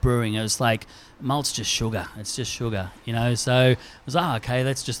started brewing, it was like, malt's just sugar. It's just sugar, So I was like, okay,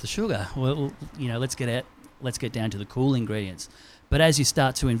 that's just the sugar. Well, let's get down to the cool ingredients. But as you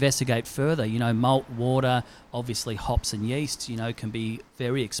start to investigate further, malt, water, obviously hops and yeast, can be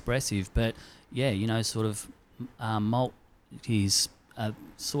very expressive. But yeah, malt is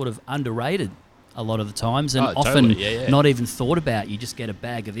sort of underrated a lot of the times, and often not even thought about. You just get a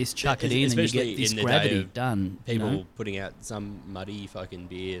bag of this, chuck it in, and you get this gravity done. People putting out some muddy fucking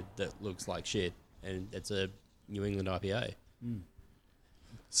beer that looks like shit, and it's a New England IPA.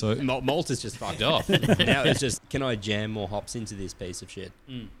 So malt is just fucked off. Now it's just, can I jam more hops into this piece of shit?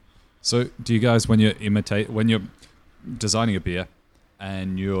 So do you guys, when you're designing a beer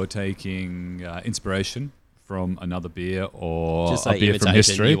and you're taking inspiration from another beer or just a beer from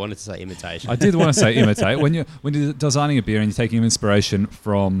history? You wanted to say imitation. I did want to say imitate. When you're designing a beer and you're taking inspiration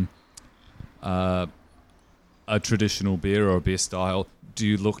from a traditional beer or a beer style, do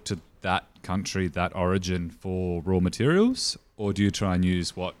you look to that country, that origin for raw materials, or do you try and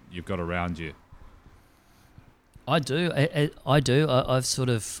use what you've got around you? I do. I do.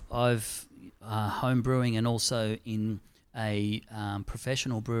 I've home brewing and also in a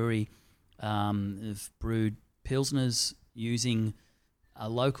professional brewery. Have brewed pilsners using a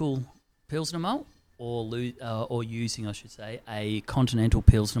local pilsner malt, or using, I should say, a continental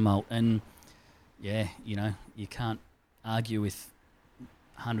pilsner malt. And yeah, you can't argue with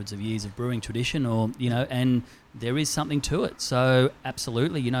hundreds of years of brewing tradition, and there is something to it. So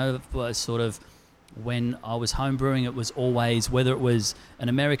absolutely, when I was home brewing, it was always, whether it was an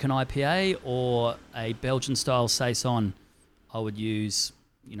American IPA or a Belgian style saison, I would use,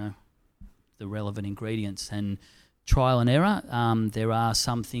 the relevant ingredients and trial and error. There are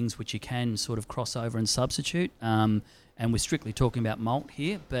some things which you can sort of cross over and substitute, and we're strictly talking about malt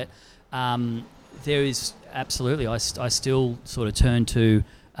here, but there is absolutely, I still sort of turn to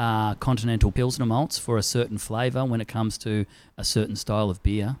continental pilsner malts for a certain flavour when it comes to a certain style of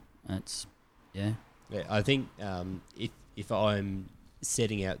beer. Yeah, I think if I'm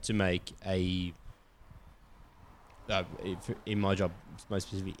setting out to make in my job, most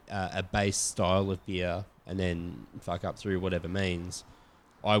specifically, a base style of beer, and then fuck up through whatever means,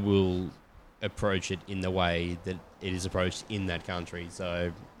 I will approach it in the way that it is approached in that country.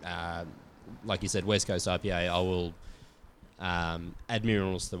 So, like you said, West Coast IPA, I will add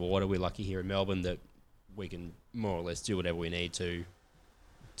minerals to the water. We're lucky here in Melbourne that we can more or less do whatever we need to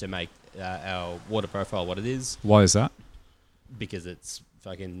make our water profile what it is. Why is that? Because it's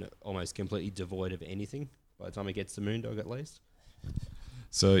fucking almost completely devoid of anything by the time it gets to Moondog, at least.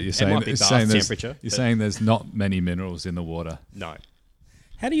 So you're saying there's not many minerals in the water? No.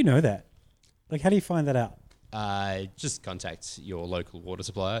 How do you know that? Like, how do you find that out? Just contact your local water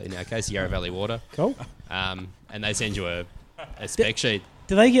supplier, in our case, Yarra Valley Water. Cool. And they send you a spec sheet.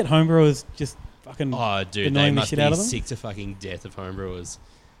 Do they get homebrewers just fucking dude, they must be sick to fucking death of homebrewers.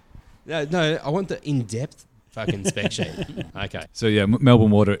 No, I want the in-depth fucking spec sheet. Okay. So yeah,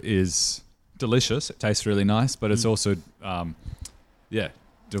 Melbourne water is delicious. It tastes really nice, but it's also,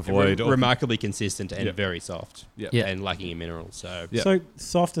 devoid of... remarkably consistent and very soft. Yeah. And lacking in minerals. So, So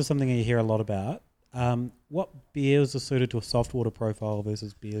soft is something you hear a lot about. What beers are suited to a soft water profile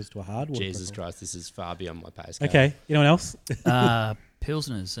versus beers to a hard water Jesus profile? Christ, this is far beyond my pay scale. Okay, anyone else?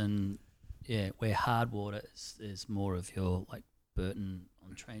 Pilsners and where hard water is more of your like Burton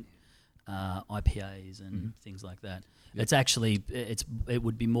on Trent IPAs and things like that. Yep. It's actually it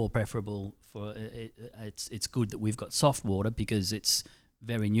would be more preferable for it's good that we've got soft water because it's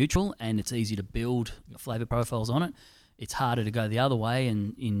very neutral and it's easy to build flavour profiles on it. It's harder to go the other way,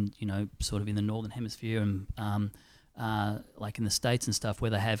 and in sort of in the northern hemisphere and like in the States and stuff, where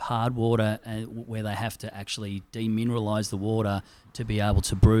they have hard water, where they have to actually demineralise the water to be able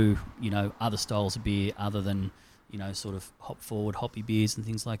to brew other styles of beer other than sort of hop forward hoppy beers and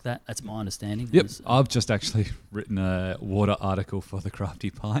things like that. That's my understanding. Yep, I've just actually written a water article for the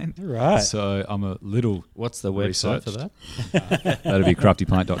Crafty Pint. Right. So I'm a little. What's the website for that? That'd be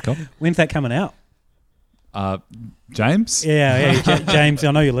craftypint.com. When's that coming out? James? James,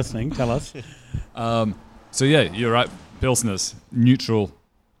 I know you're listening. Tell us. So yeah, you're right. Pilsner's neutral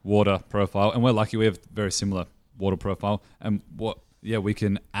water profile, and we're lucky we have very similar water profile. And we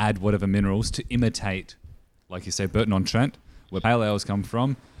can add whatever minerals to imitate, like you say, Burton on Trent, where pale ales come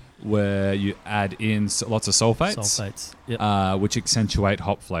from, where you add in lots of sulfates, yep. Which accentuate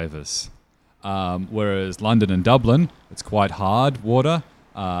hop flavors. Whereas London and Dublin, it's quite hard water,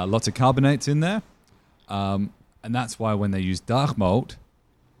 lots of carbonates in there. And that's why when they use dark malt,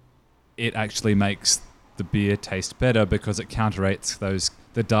 it actually makes the beer taste better because it counteracts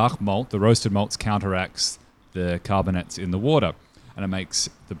the dark malt, the roasted malts counteracts the carbonates in the water, and it makes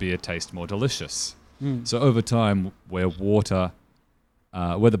the beer taste more delicious. So over time, where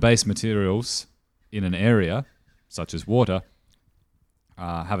the base materials in an area, such as water,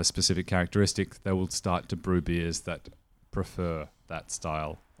 have a specific characteristic, they will start to brew beers that prefer that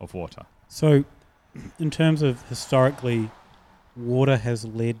style of water. So, in terms of historically, water has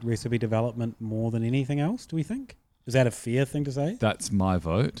led recipe development more than anything else, do we think? Is that a fair thing to say? That's my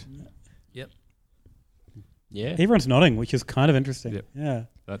vote. Yep. Yeah. Everyone's nodding, which is kind of interesting. Yep. Yeah.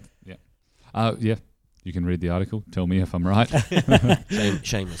 Yeah. You can read the article. Tell me if I'm right.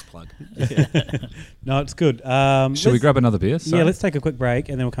 Shameless plug. No, it's good. Should we let's- grab another beer? Yeah, let's take a quick break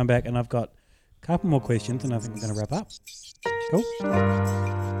and then we'll come back and I've got a couple more questions and I think we're going to wrap up. Cool.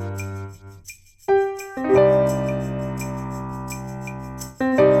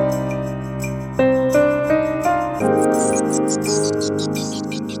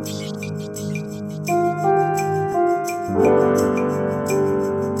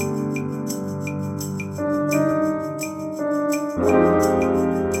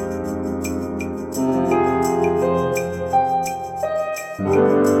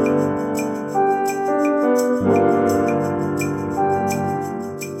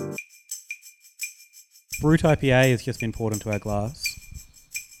 Brut IPA has just been poured into our glass.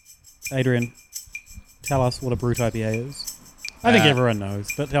 Adrian, tell us what a Brut IPA is. I think everyone knows,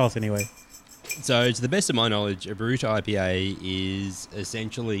 but tell us anyway. So, to the best of my knowledge, a Brut IPA is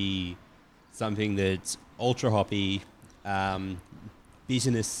essentially something that's ultra hoppy.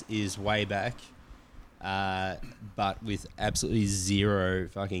 Bitterness is way back, but with absolutely zero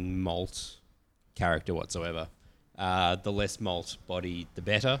fucking malt character whatsoever. The less malt body, the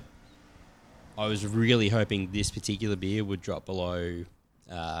better. I was really hoping this particular beer would drop below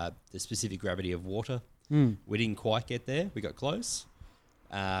the specific gravity of water. We didn't quite get there. We got close.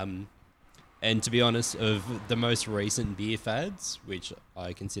 And to be honest, of the most recent beer fads, which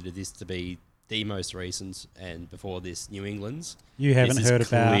I consider this to be the most recent, and before this, New England's. You haven't this heard is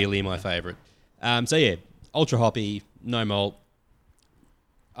about... clearly my favourite. So yeah, ultra hoppy, no malt.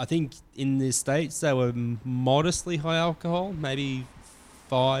 I think in the States they were modestly high alcohol, maybe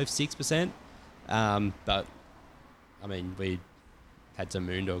 5-6%. But I mean, we had to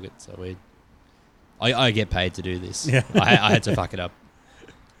moondog it, so I get paid to do this. Yeah. I had to fuck it up.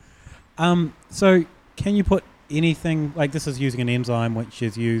 So can you put anything, like this is using an enzyme which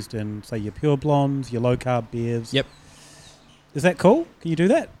is used in, say, your pure blondes, your low-carb beers. Yep. Is that cool? Can you do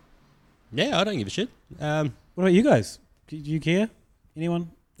that? Yeah, I don't give a shit. What about you guys? Do you care?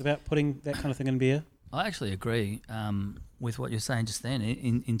 Anyone about putting that kind of thing in beer? I actually agree with what you're saying just then.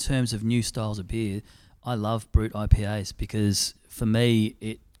 In terms of new styles of beer, I love Brut IPAs because for me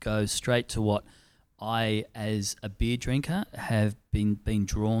it goes straight to what I, as a beer drinker, have been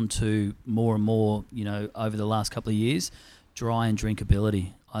drawn to more and more, over the last couple of years. Dry and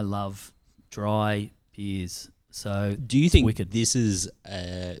drinkability. I love dry beers. So do you think wicked. this is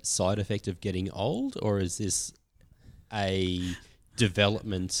a side effect of getting old, or is this a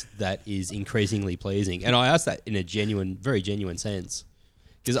development that is increasingly pleasing? And I ask that in a very genuine sense,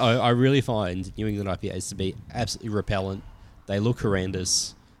 because I really find New England IPAs to be absolutely repellent. They look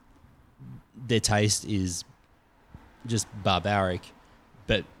horrendous. Their taste is just barbaric,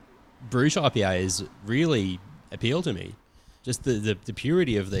 but Brut IPAs really appeal to me. Just the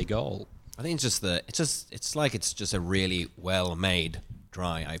purity of their goal. I think it's like it's just a really well-made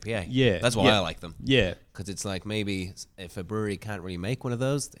dry IPA. Yeah, That's why yeah. I like them. Yeah, Because it's like maybe if a brewery can't really make one of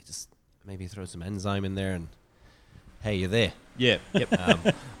those, they just maybe throw some enzyme in there and hey, you're there. yeah, yep.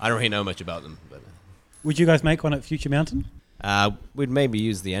 I don't really know much about them, but Would you guys make one at Future Mountain? we'd maybe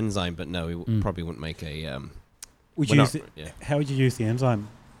use the enzyme, but no, we probably wouldn't make a. Would we're you not- use yeah. How would you use the enzyme?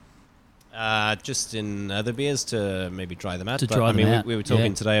 Just in other beers to maybe dry them out. To But, dry I them mean, out, we were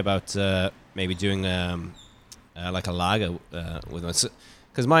talking yeah. today about maybe doing like a lager with them.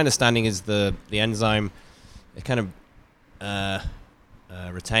 Because my understanding is the enzyme, it kind of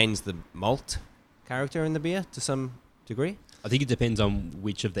retains the malt character in the beer to some degree. I think it depends on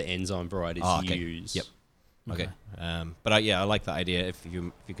which of the enzyme varieties Oh, you okay. use. Yep. Okay. But I like that idea. If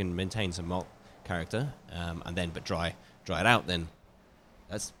you can maintain some malt character and then dry it out, then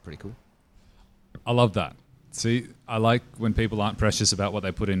that's pretty cool. I love that. See, I like when people aren't precious about what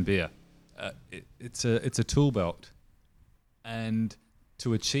they put in beer. It's a tool belt, and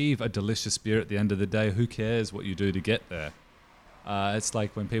to achieve a delicious beer at the end of the day, who cares what you do to get there? It's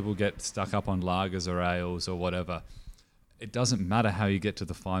like when people get stuck up on lagers or ales or whatever. It doesn't matter how you get to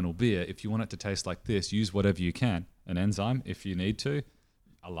the final beer. If you want it to taste like this, use whatever you can. An enzyme, if you need to.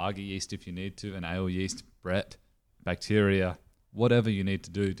 A lager yeast, if you need to. An ale yeast, Brett, bacteria, whatever you need to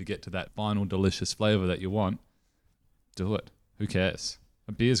do to get to that final delicious flavour that you want. Do it. Who cares?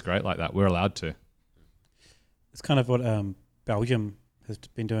 A beer's great like that. We're allowed to. It's kind of what Belgium has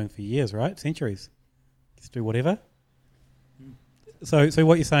been doing for years, right? Centuries. Just do whatever. So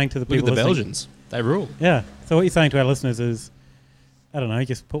what you're saying to the Look people at the listening- Belgians. They rule. Yeah. So what you're saying to our listeners is, I don't know,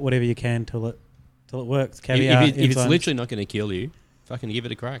 just put whatever you can till it works. Caviar, If it's enzymes. literally not going to kill you, fucking give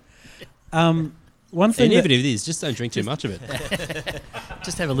it a crack. One And thing even that, if it is, just don't drink too much of it.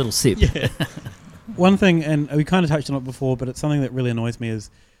 Just have a little sip. one thing, and we kind of touched on it before, but it's something that really annoys me is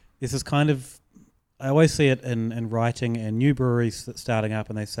this kind of, I always see it in writing and new breweries that's starting up,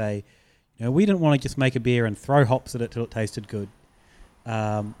 and they say, you know, we didn't want to just make a beer and throw hops at it till it tasted good.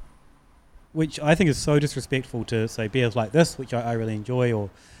 Which I think is so disrespectful to, say, beers like this, which I really enjoy, or,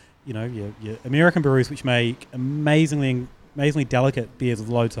 you know, your American breweries which make amazingly delicate beers with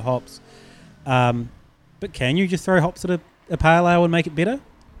loads of hops. But can you just throw hops at a pale ale and make it better?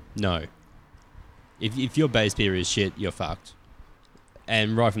 No. If your base beer is shit, you're fucked.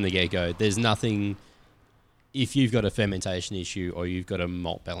 And right from the get-go, there's nothing... If you've got a fermentation issue or you've got a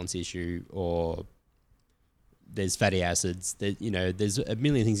malt balance issue or there's fatty acids, there's a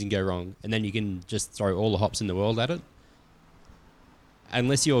million things can go wrong. And then you can just throw all the hops in the world at it.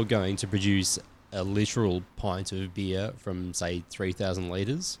 Unless you're going to produce a literal pint of beer from, say, 3,000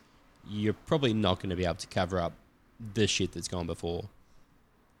 litres, you're probably not going to be able to cover up the shit that's gone before.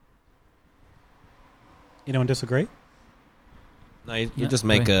 Anyone disagree? No, you Yeah, just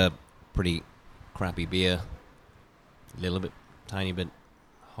make agree. a pretty crappy beer, a little bit, tiny bit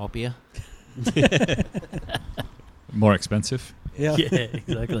hoppier. More expensive. Yeah. Yeah,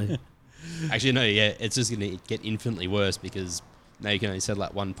 exactly. Actually, no, yeah, it's just going to get infinitely worse because now you can only sell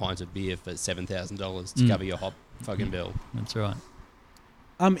that one pint of beer for $7,000 to cover your hop fucking bill. That's right.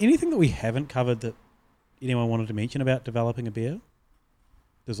 Anything that we haven't covered that anyone wanted to mention about developing a beer?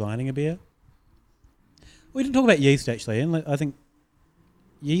 Designing a beer? We didn't talk about yeast, actually, and I think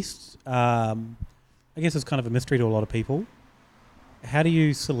yeast, I guess, is kind of a mystery to a lot of people. How do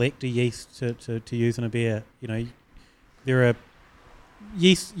you select a yeast to use in a beer? You know, there are...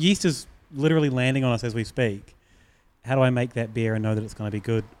 Yeast is literally landing on us as we speak. How do I make that beer and know that it's going to be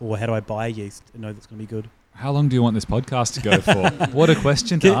good? Or how do I buy yeast and know that it's going to be good? How long do you want this podcast to go for? What a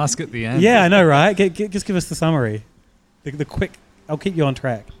question to ask at the end. Yeah, I know, right? Just give us the summary. The quick... I'll keep you on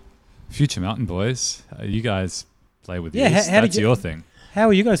track. Future Mountain Boys, you guys play with Yeah, yeast. how did That's you- your thing. How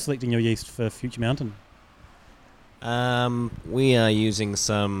are you guys selecting your yeast for Future Mountain? We are using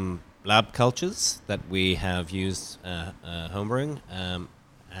some lab cultures that we have used homebrewing,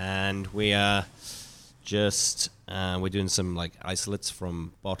 and we are just we're doing some like isolates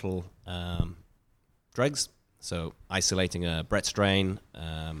from bottle dregs. So isolating a Brett strain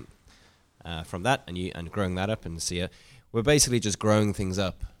from that, and growing that up, and we're basically just growing things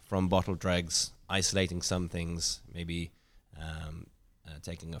up from bottle dregs, isolating some things, maybe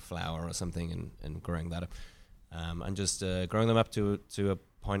taking a flower or something and growing that up. And just growing them up to a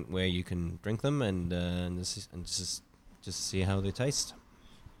point where you can drink them and just see how they taste,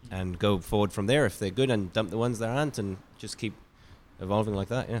 and go forward from there if they're good, and dump the ones that aren't, and just keep evolving like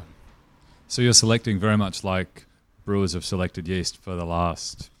that. Yeah. So you're selecting very much like brewers have selected yeast for the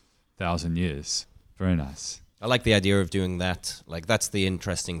last 1,000 years. Very nice. I like the idea of doing that. Like, that's the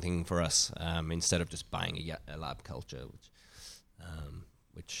interesting thing for us, instead of just buying a lab culture,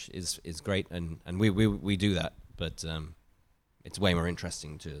 which is great, and we do that, but it's way more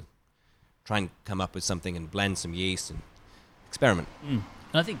interesting to try and come up with something and blend some yeast and experiment. And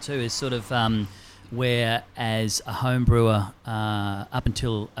I think too is sort of where as a home brewer, up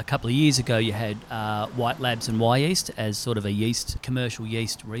until a couple of years ago, you had White Labs and Y Yeast as sort of a commercial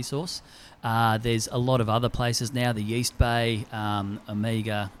yeast resource. There's a lot of other places now, the Yeast Bay,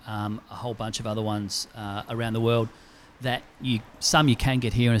 Omega, a whole bunch of other ones around the world that you can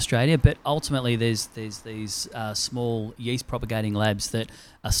get here in Australia, but ultimately there's these small yeast propagating labs that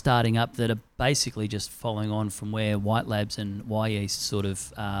are starting up that are basically just following on from where White Labs and Y Yeast sort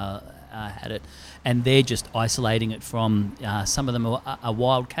of had it, and they're just isolating it from some of them are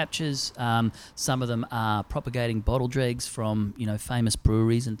wild captures, some of them are propagating bottle dregs from famous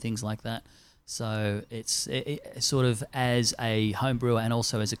breweries and things like that. So it's sort of, as a home brewer and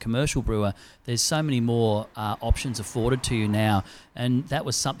also as a commercial brewer, there's so many more options afforded to you now. And that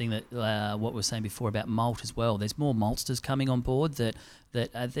was something that what we were saying before about malt as well. There's more maltsters coming on board that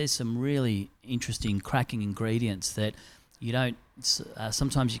there's some really interesting cracking ingredients that you don't.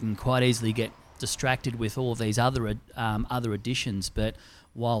 Sometimes you can quite easily get distracted with all these other additions, but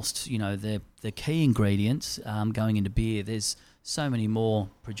whilst the key ingredients going into beer, there's so many more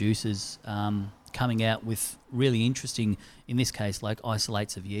producers coming out with really interesting, in this case, like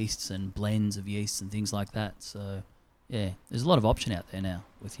isolates of yeasts and blends of yeasts and things like that. So yeah, there's a lot of option out there now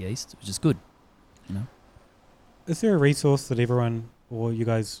with yeast, which is good. Is there a resource that everyone or you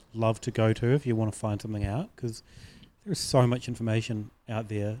guys love to go to if you want to find something out? Because there's so much information out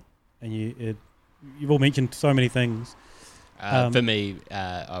there, and you've all mentioned so many things. For me,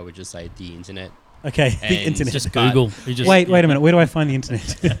 I would just say the internet. Okay, the And internet. Just Google. Wait a minute. Where do I find the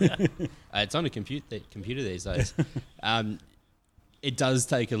internet? It's on a computer these days. It does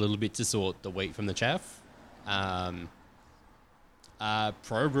take a little bit to sort the wheat from the chaff.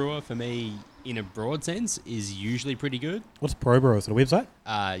 Pro Brewer, for me, in a broad sense, is usually pretty good. What's ProBrew? Is it a website?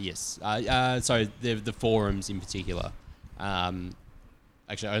 Yes. So the forums in particular.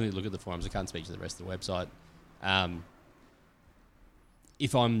 Actually, I only look at the forums. I can't speak to the rest of the website.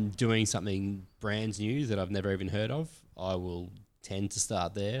 If I'm doing something brand new that I've never even heard of, I will tend to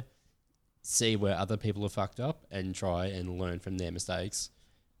start there, see where other people have fucked up, and try and learn from their mistakes.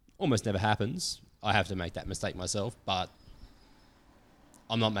 Almost never happens. I have to make that mistake myself, but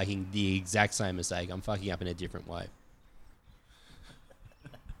I'm not making the exact same mistake. I'm fucking up in a different way.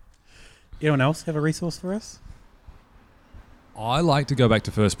 Anyone else have a resource for us? I like to go back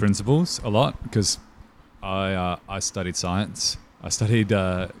to first principles a lot because I studied science. I studied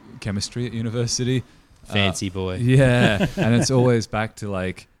chemistry at university. Fancy boy. Yeah, and it's always back to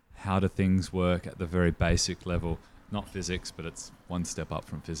like how do things work at the very basic level. Not physics, but it's one step up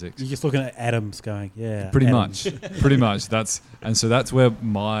from physics. You're just looking at atoms going, yeah. Pretty atoms. much. That's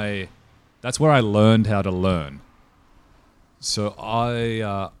where I learned how to learn. So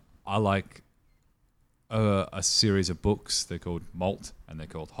I like a series of books. They're called Malt, and they're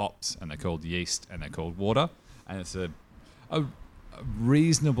called Hops, and they're called Yeast, and they're called Water, and it's a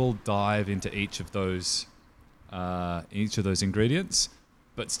reasonable dive into each of those ingredients,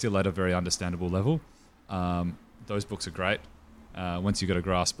 but still at a very understandable level. Those books are great. Once you get a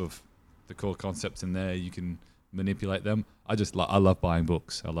grasp of the core concepts in there, you can manipulate them. I love buying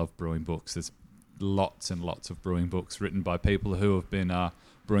books. I love brewing books. There's lots and lots of brewing books written by people who have been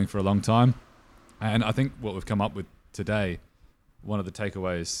brewing for a long time. And I think what we've come up with today, one of the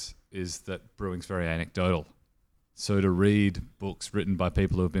takeaways is that brewing's very anecdotal. So to read books written by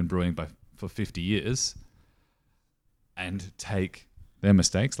people who have been brewing for 50 years and take their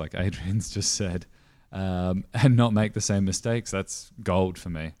mistakes, like Adrian's just said, and not make the same mistakes, that's gold for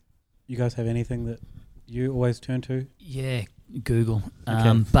me. You guys have anything that you always turn to? Yeah, Google.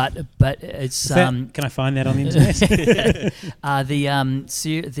 Okay. But it's Can I find that on the internet?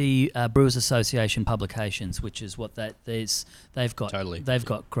 the Brewers Association publications, which is what they've got. Totally. They've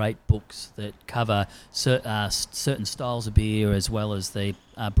got great books that cover certain styles of beer as well as the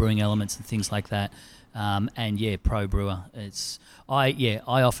brewing elements and things like that. And yeah, Pro Brewer. I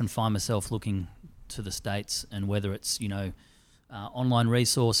often find myself looking to the States, and whether it's online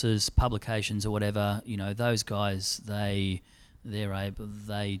resources, publications, or whatever, those guys they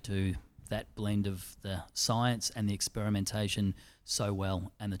do that blend of the science and the experimentation so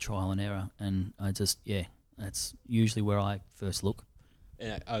well, and the trial and error, and that's usually where I first look.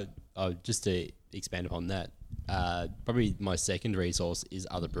 And just to expand upon that, probably my second resource is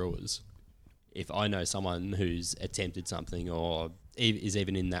other brewers. If I know someone who's attempted something or is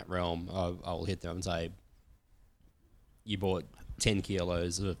even in that realm, I'll hit them and say, you bought 10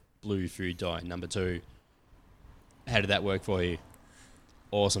 kilos of blue food dye number 2. How did that work for you?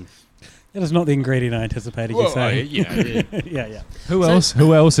 Awesome. That is not the ingredient I anticipated you saying. Yeah. Who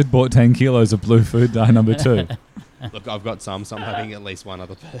else had bought 10 kilos of blue food dye number 2? Look, I've got some, so I'm having at least one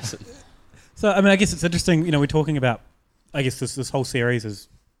other person. So, I guess it's interesting, we're talking about, this whole series is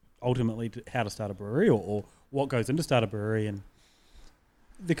ultimately how to start a brewery or what goes into start a brewery, and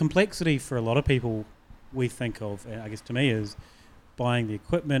the complexity for a lot of people we think of, I guess to me, is buying the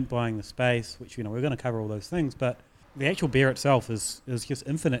equipment, buying the space, which, we're going to cover all those things, but the actual beer itself is just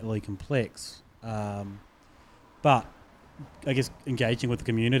infinitely complex. But I guess engaging with the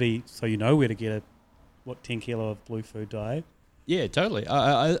community so you know where to get 10 kilo of blue food dye. Yeah, totally.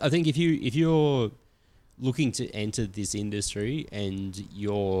 I think if you're looking to enter this industry and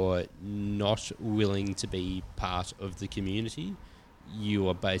you're not willing to be part of the community, you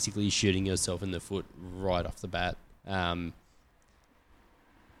are basically shooting yourself in the foot right off the bat.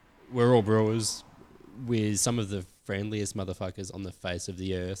 We're all brewers. We're some of the friendliest motherfuckers on the face of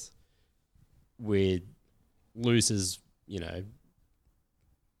the earth. We're loose as,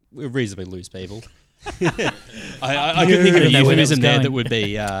 we're reasonably loose people. I could think of a Didn't know where that euphemism was there going. that would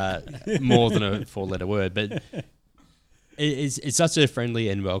be more than a 4-letter word, but it's such a friendly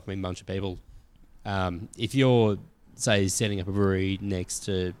and welcoming bunch of people. If you're, say, setting up a brewery next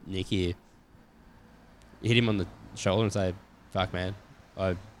to Nick here, hit him on the shoulder and say, "Fuck, man,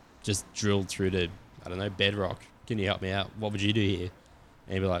 I just drilled through to, I don't know, bedrock. Can you help me out? What would you do here?"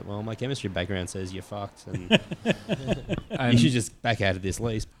 And he'd be like, "Well, my chemistry background says you're fucked, and And you should just back out of this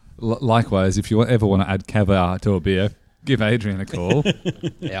lease." likewise, if you ever want to add caviar to a beer, give Adrian a call.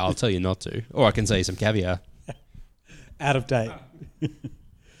 Yeah, I'll tell you not to. Or I can sell you some caviar. Out of date.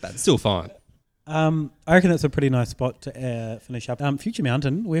 That's still fine. I reckon that's a pretty nice spot to finish up. Future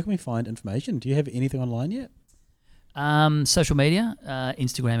Mountain, where can we find information? Do you have anything online yet? Social media,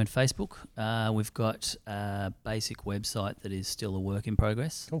 Instagram and Facebook. We've got a basic website that is still a work in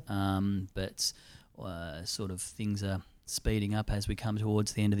progress. Cool. But sort of things are speeding up as we come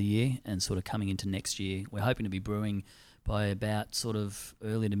towards the end of the year and sort of coming into next year. We're hoping to be brewing by about sort of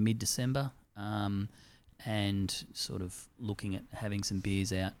early to mid-December, and sort of looking at having some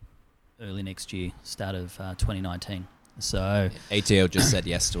beers out early next year, start of 2019. So ATO just said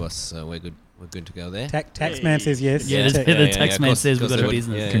yes to us, so we're good. We're good to go there. Taxman says yes. yeah, Tick. the yeah, tax of man course- says we've of got a course they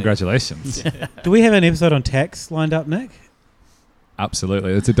business. would. Yeah. Congratulations. Do we have an episode on tax lined up, Nick?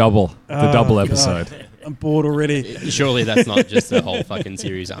 Absolutely. It's a double. It's a double God. episode. I'm bored already. Surely that's not just a whole fucking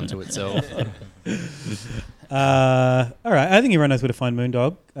series unto itself. All right, I think everyone knows where to find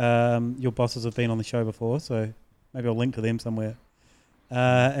Moondog. Your bosses have been on the show before, so maybe I'll link to them somewhere.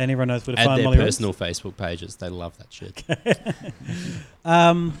 And everyone knows where to Add find their Molly personal Facebook pages. They love that shit.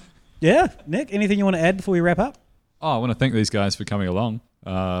 Rose. Yeah, Nick, anything you want to add before we wrap up? Oh, I want to thank these guys for coming along.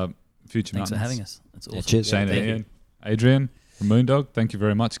 Future Thanks for Mountains. having us. That's awesome. cheers. Shane and Thank you. Ian. Adrian from Moondog, thank you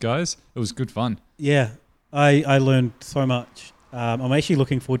very much, guys. It was good fun. Yeah, I learned so much. I'm actually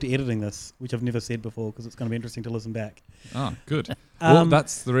looking forward to editing this, which I've never said before, because it's going to be interesting to listen back. Oh, good. Well, Um,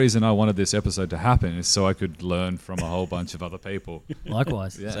 that's the reason I wanted this episode to happen, is so I could learn from a whole bunch of other people.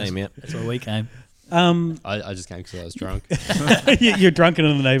 Likewise. Yeah. Same, yeah. That's where we came. I just came because I was drunk. You're drunken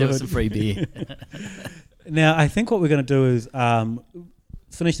in the There was neighborhood. some free beer. Now, I think what we're going to do is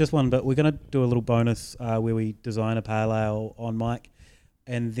finish this one, but we're going to do a little bonus where we design a pale ale on mic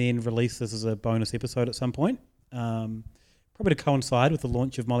and then release this as a bonus episode at some point, probably to coincide with the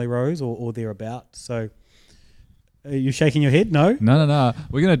launch of Molly Rose or thereabouts. So, are you shaking your head? No? No.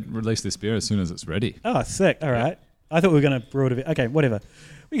 We're going to release this beer as soon as it's ready. Oh, sick. All right. I thought we were going to brew it. Okay, whatever.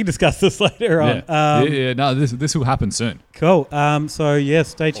 We can discuss this later on. Yeah. No, this will happen soon. Cool. So yeah,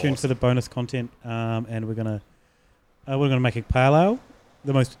 stay tuned for the bonus content, and we're gonna make a pale ale,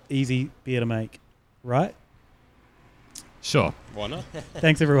 the most easy beer to make, right? Sure. Why not?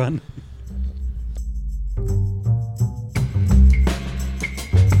 Thanks, everyone.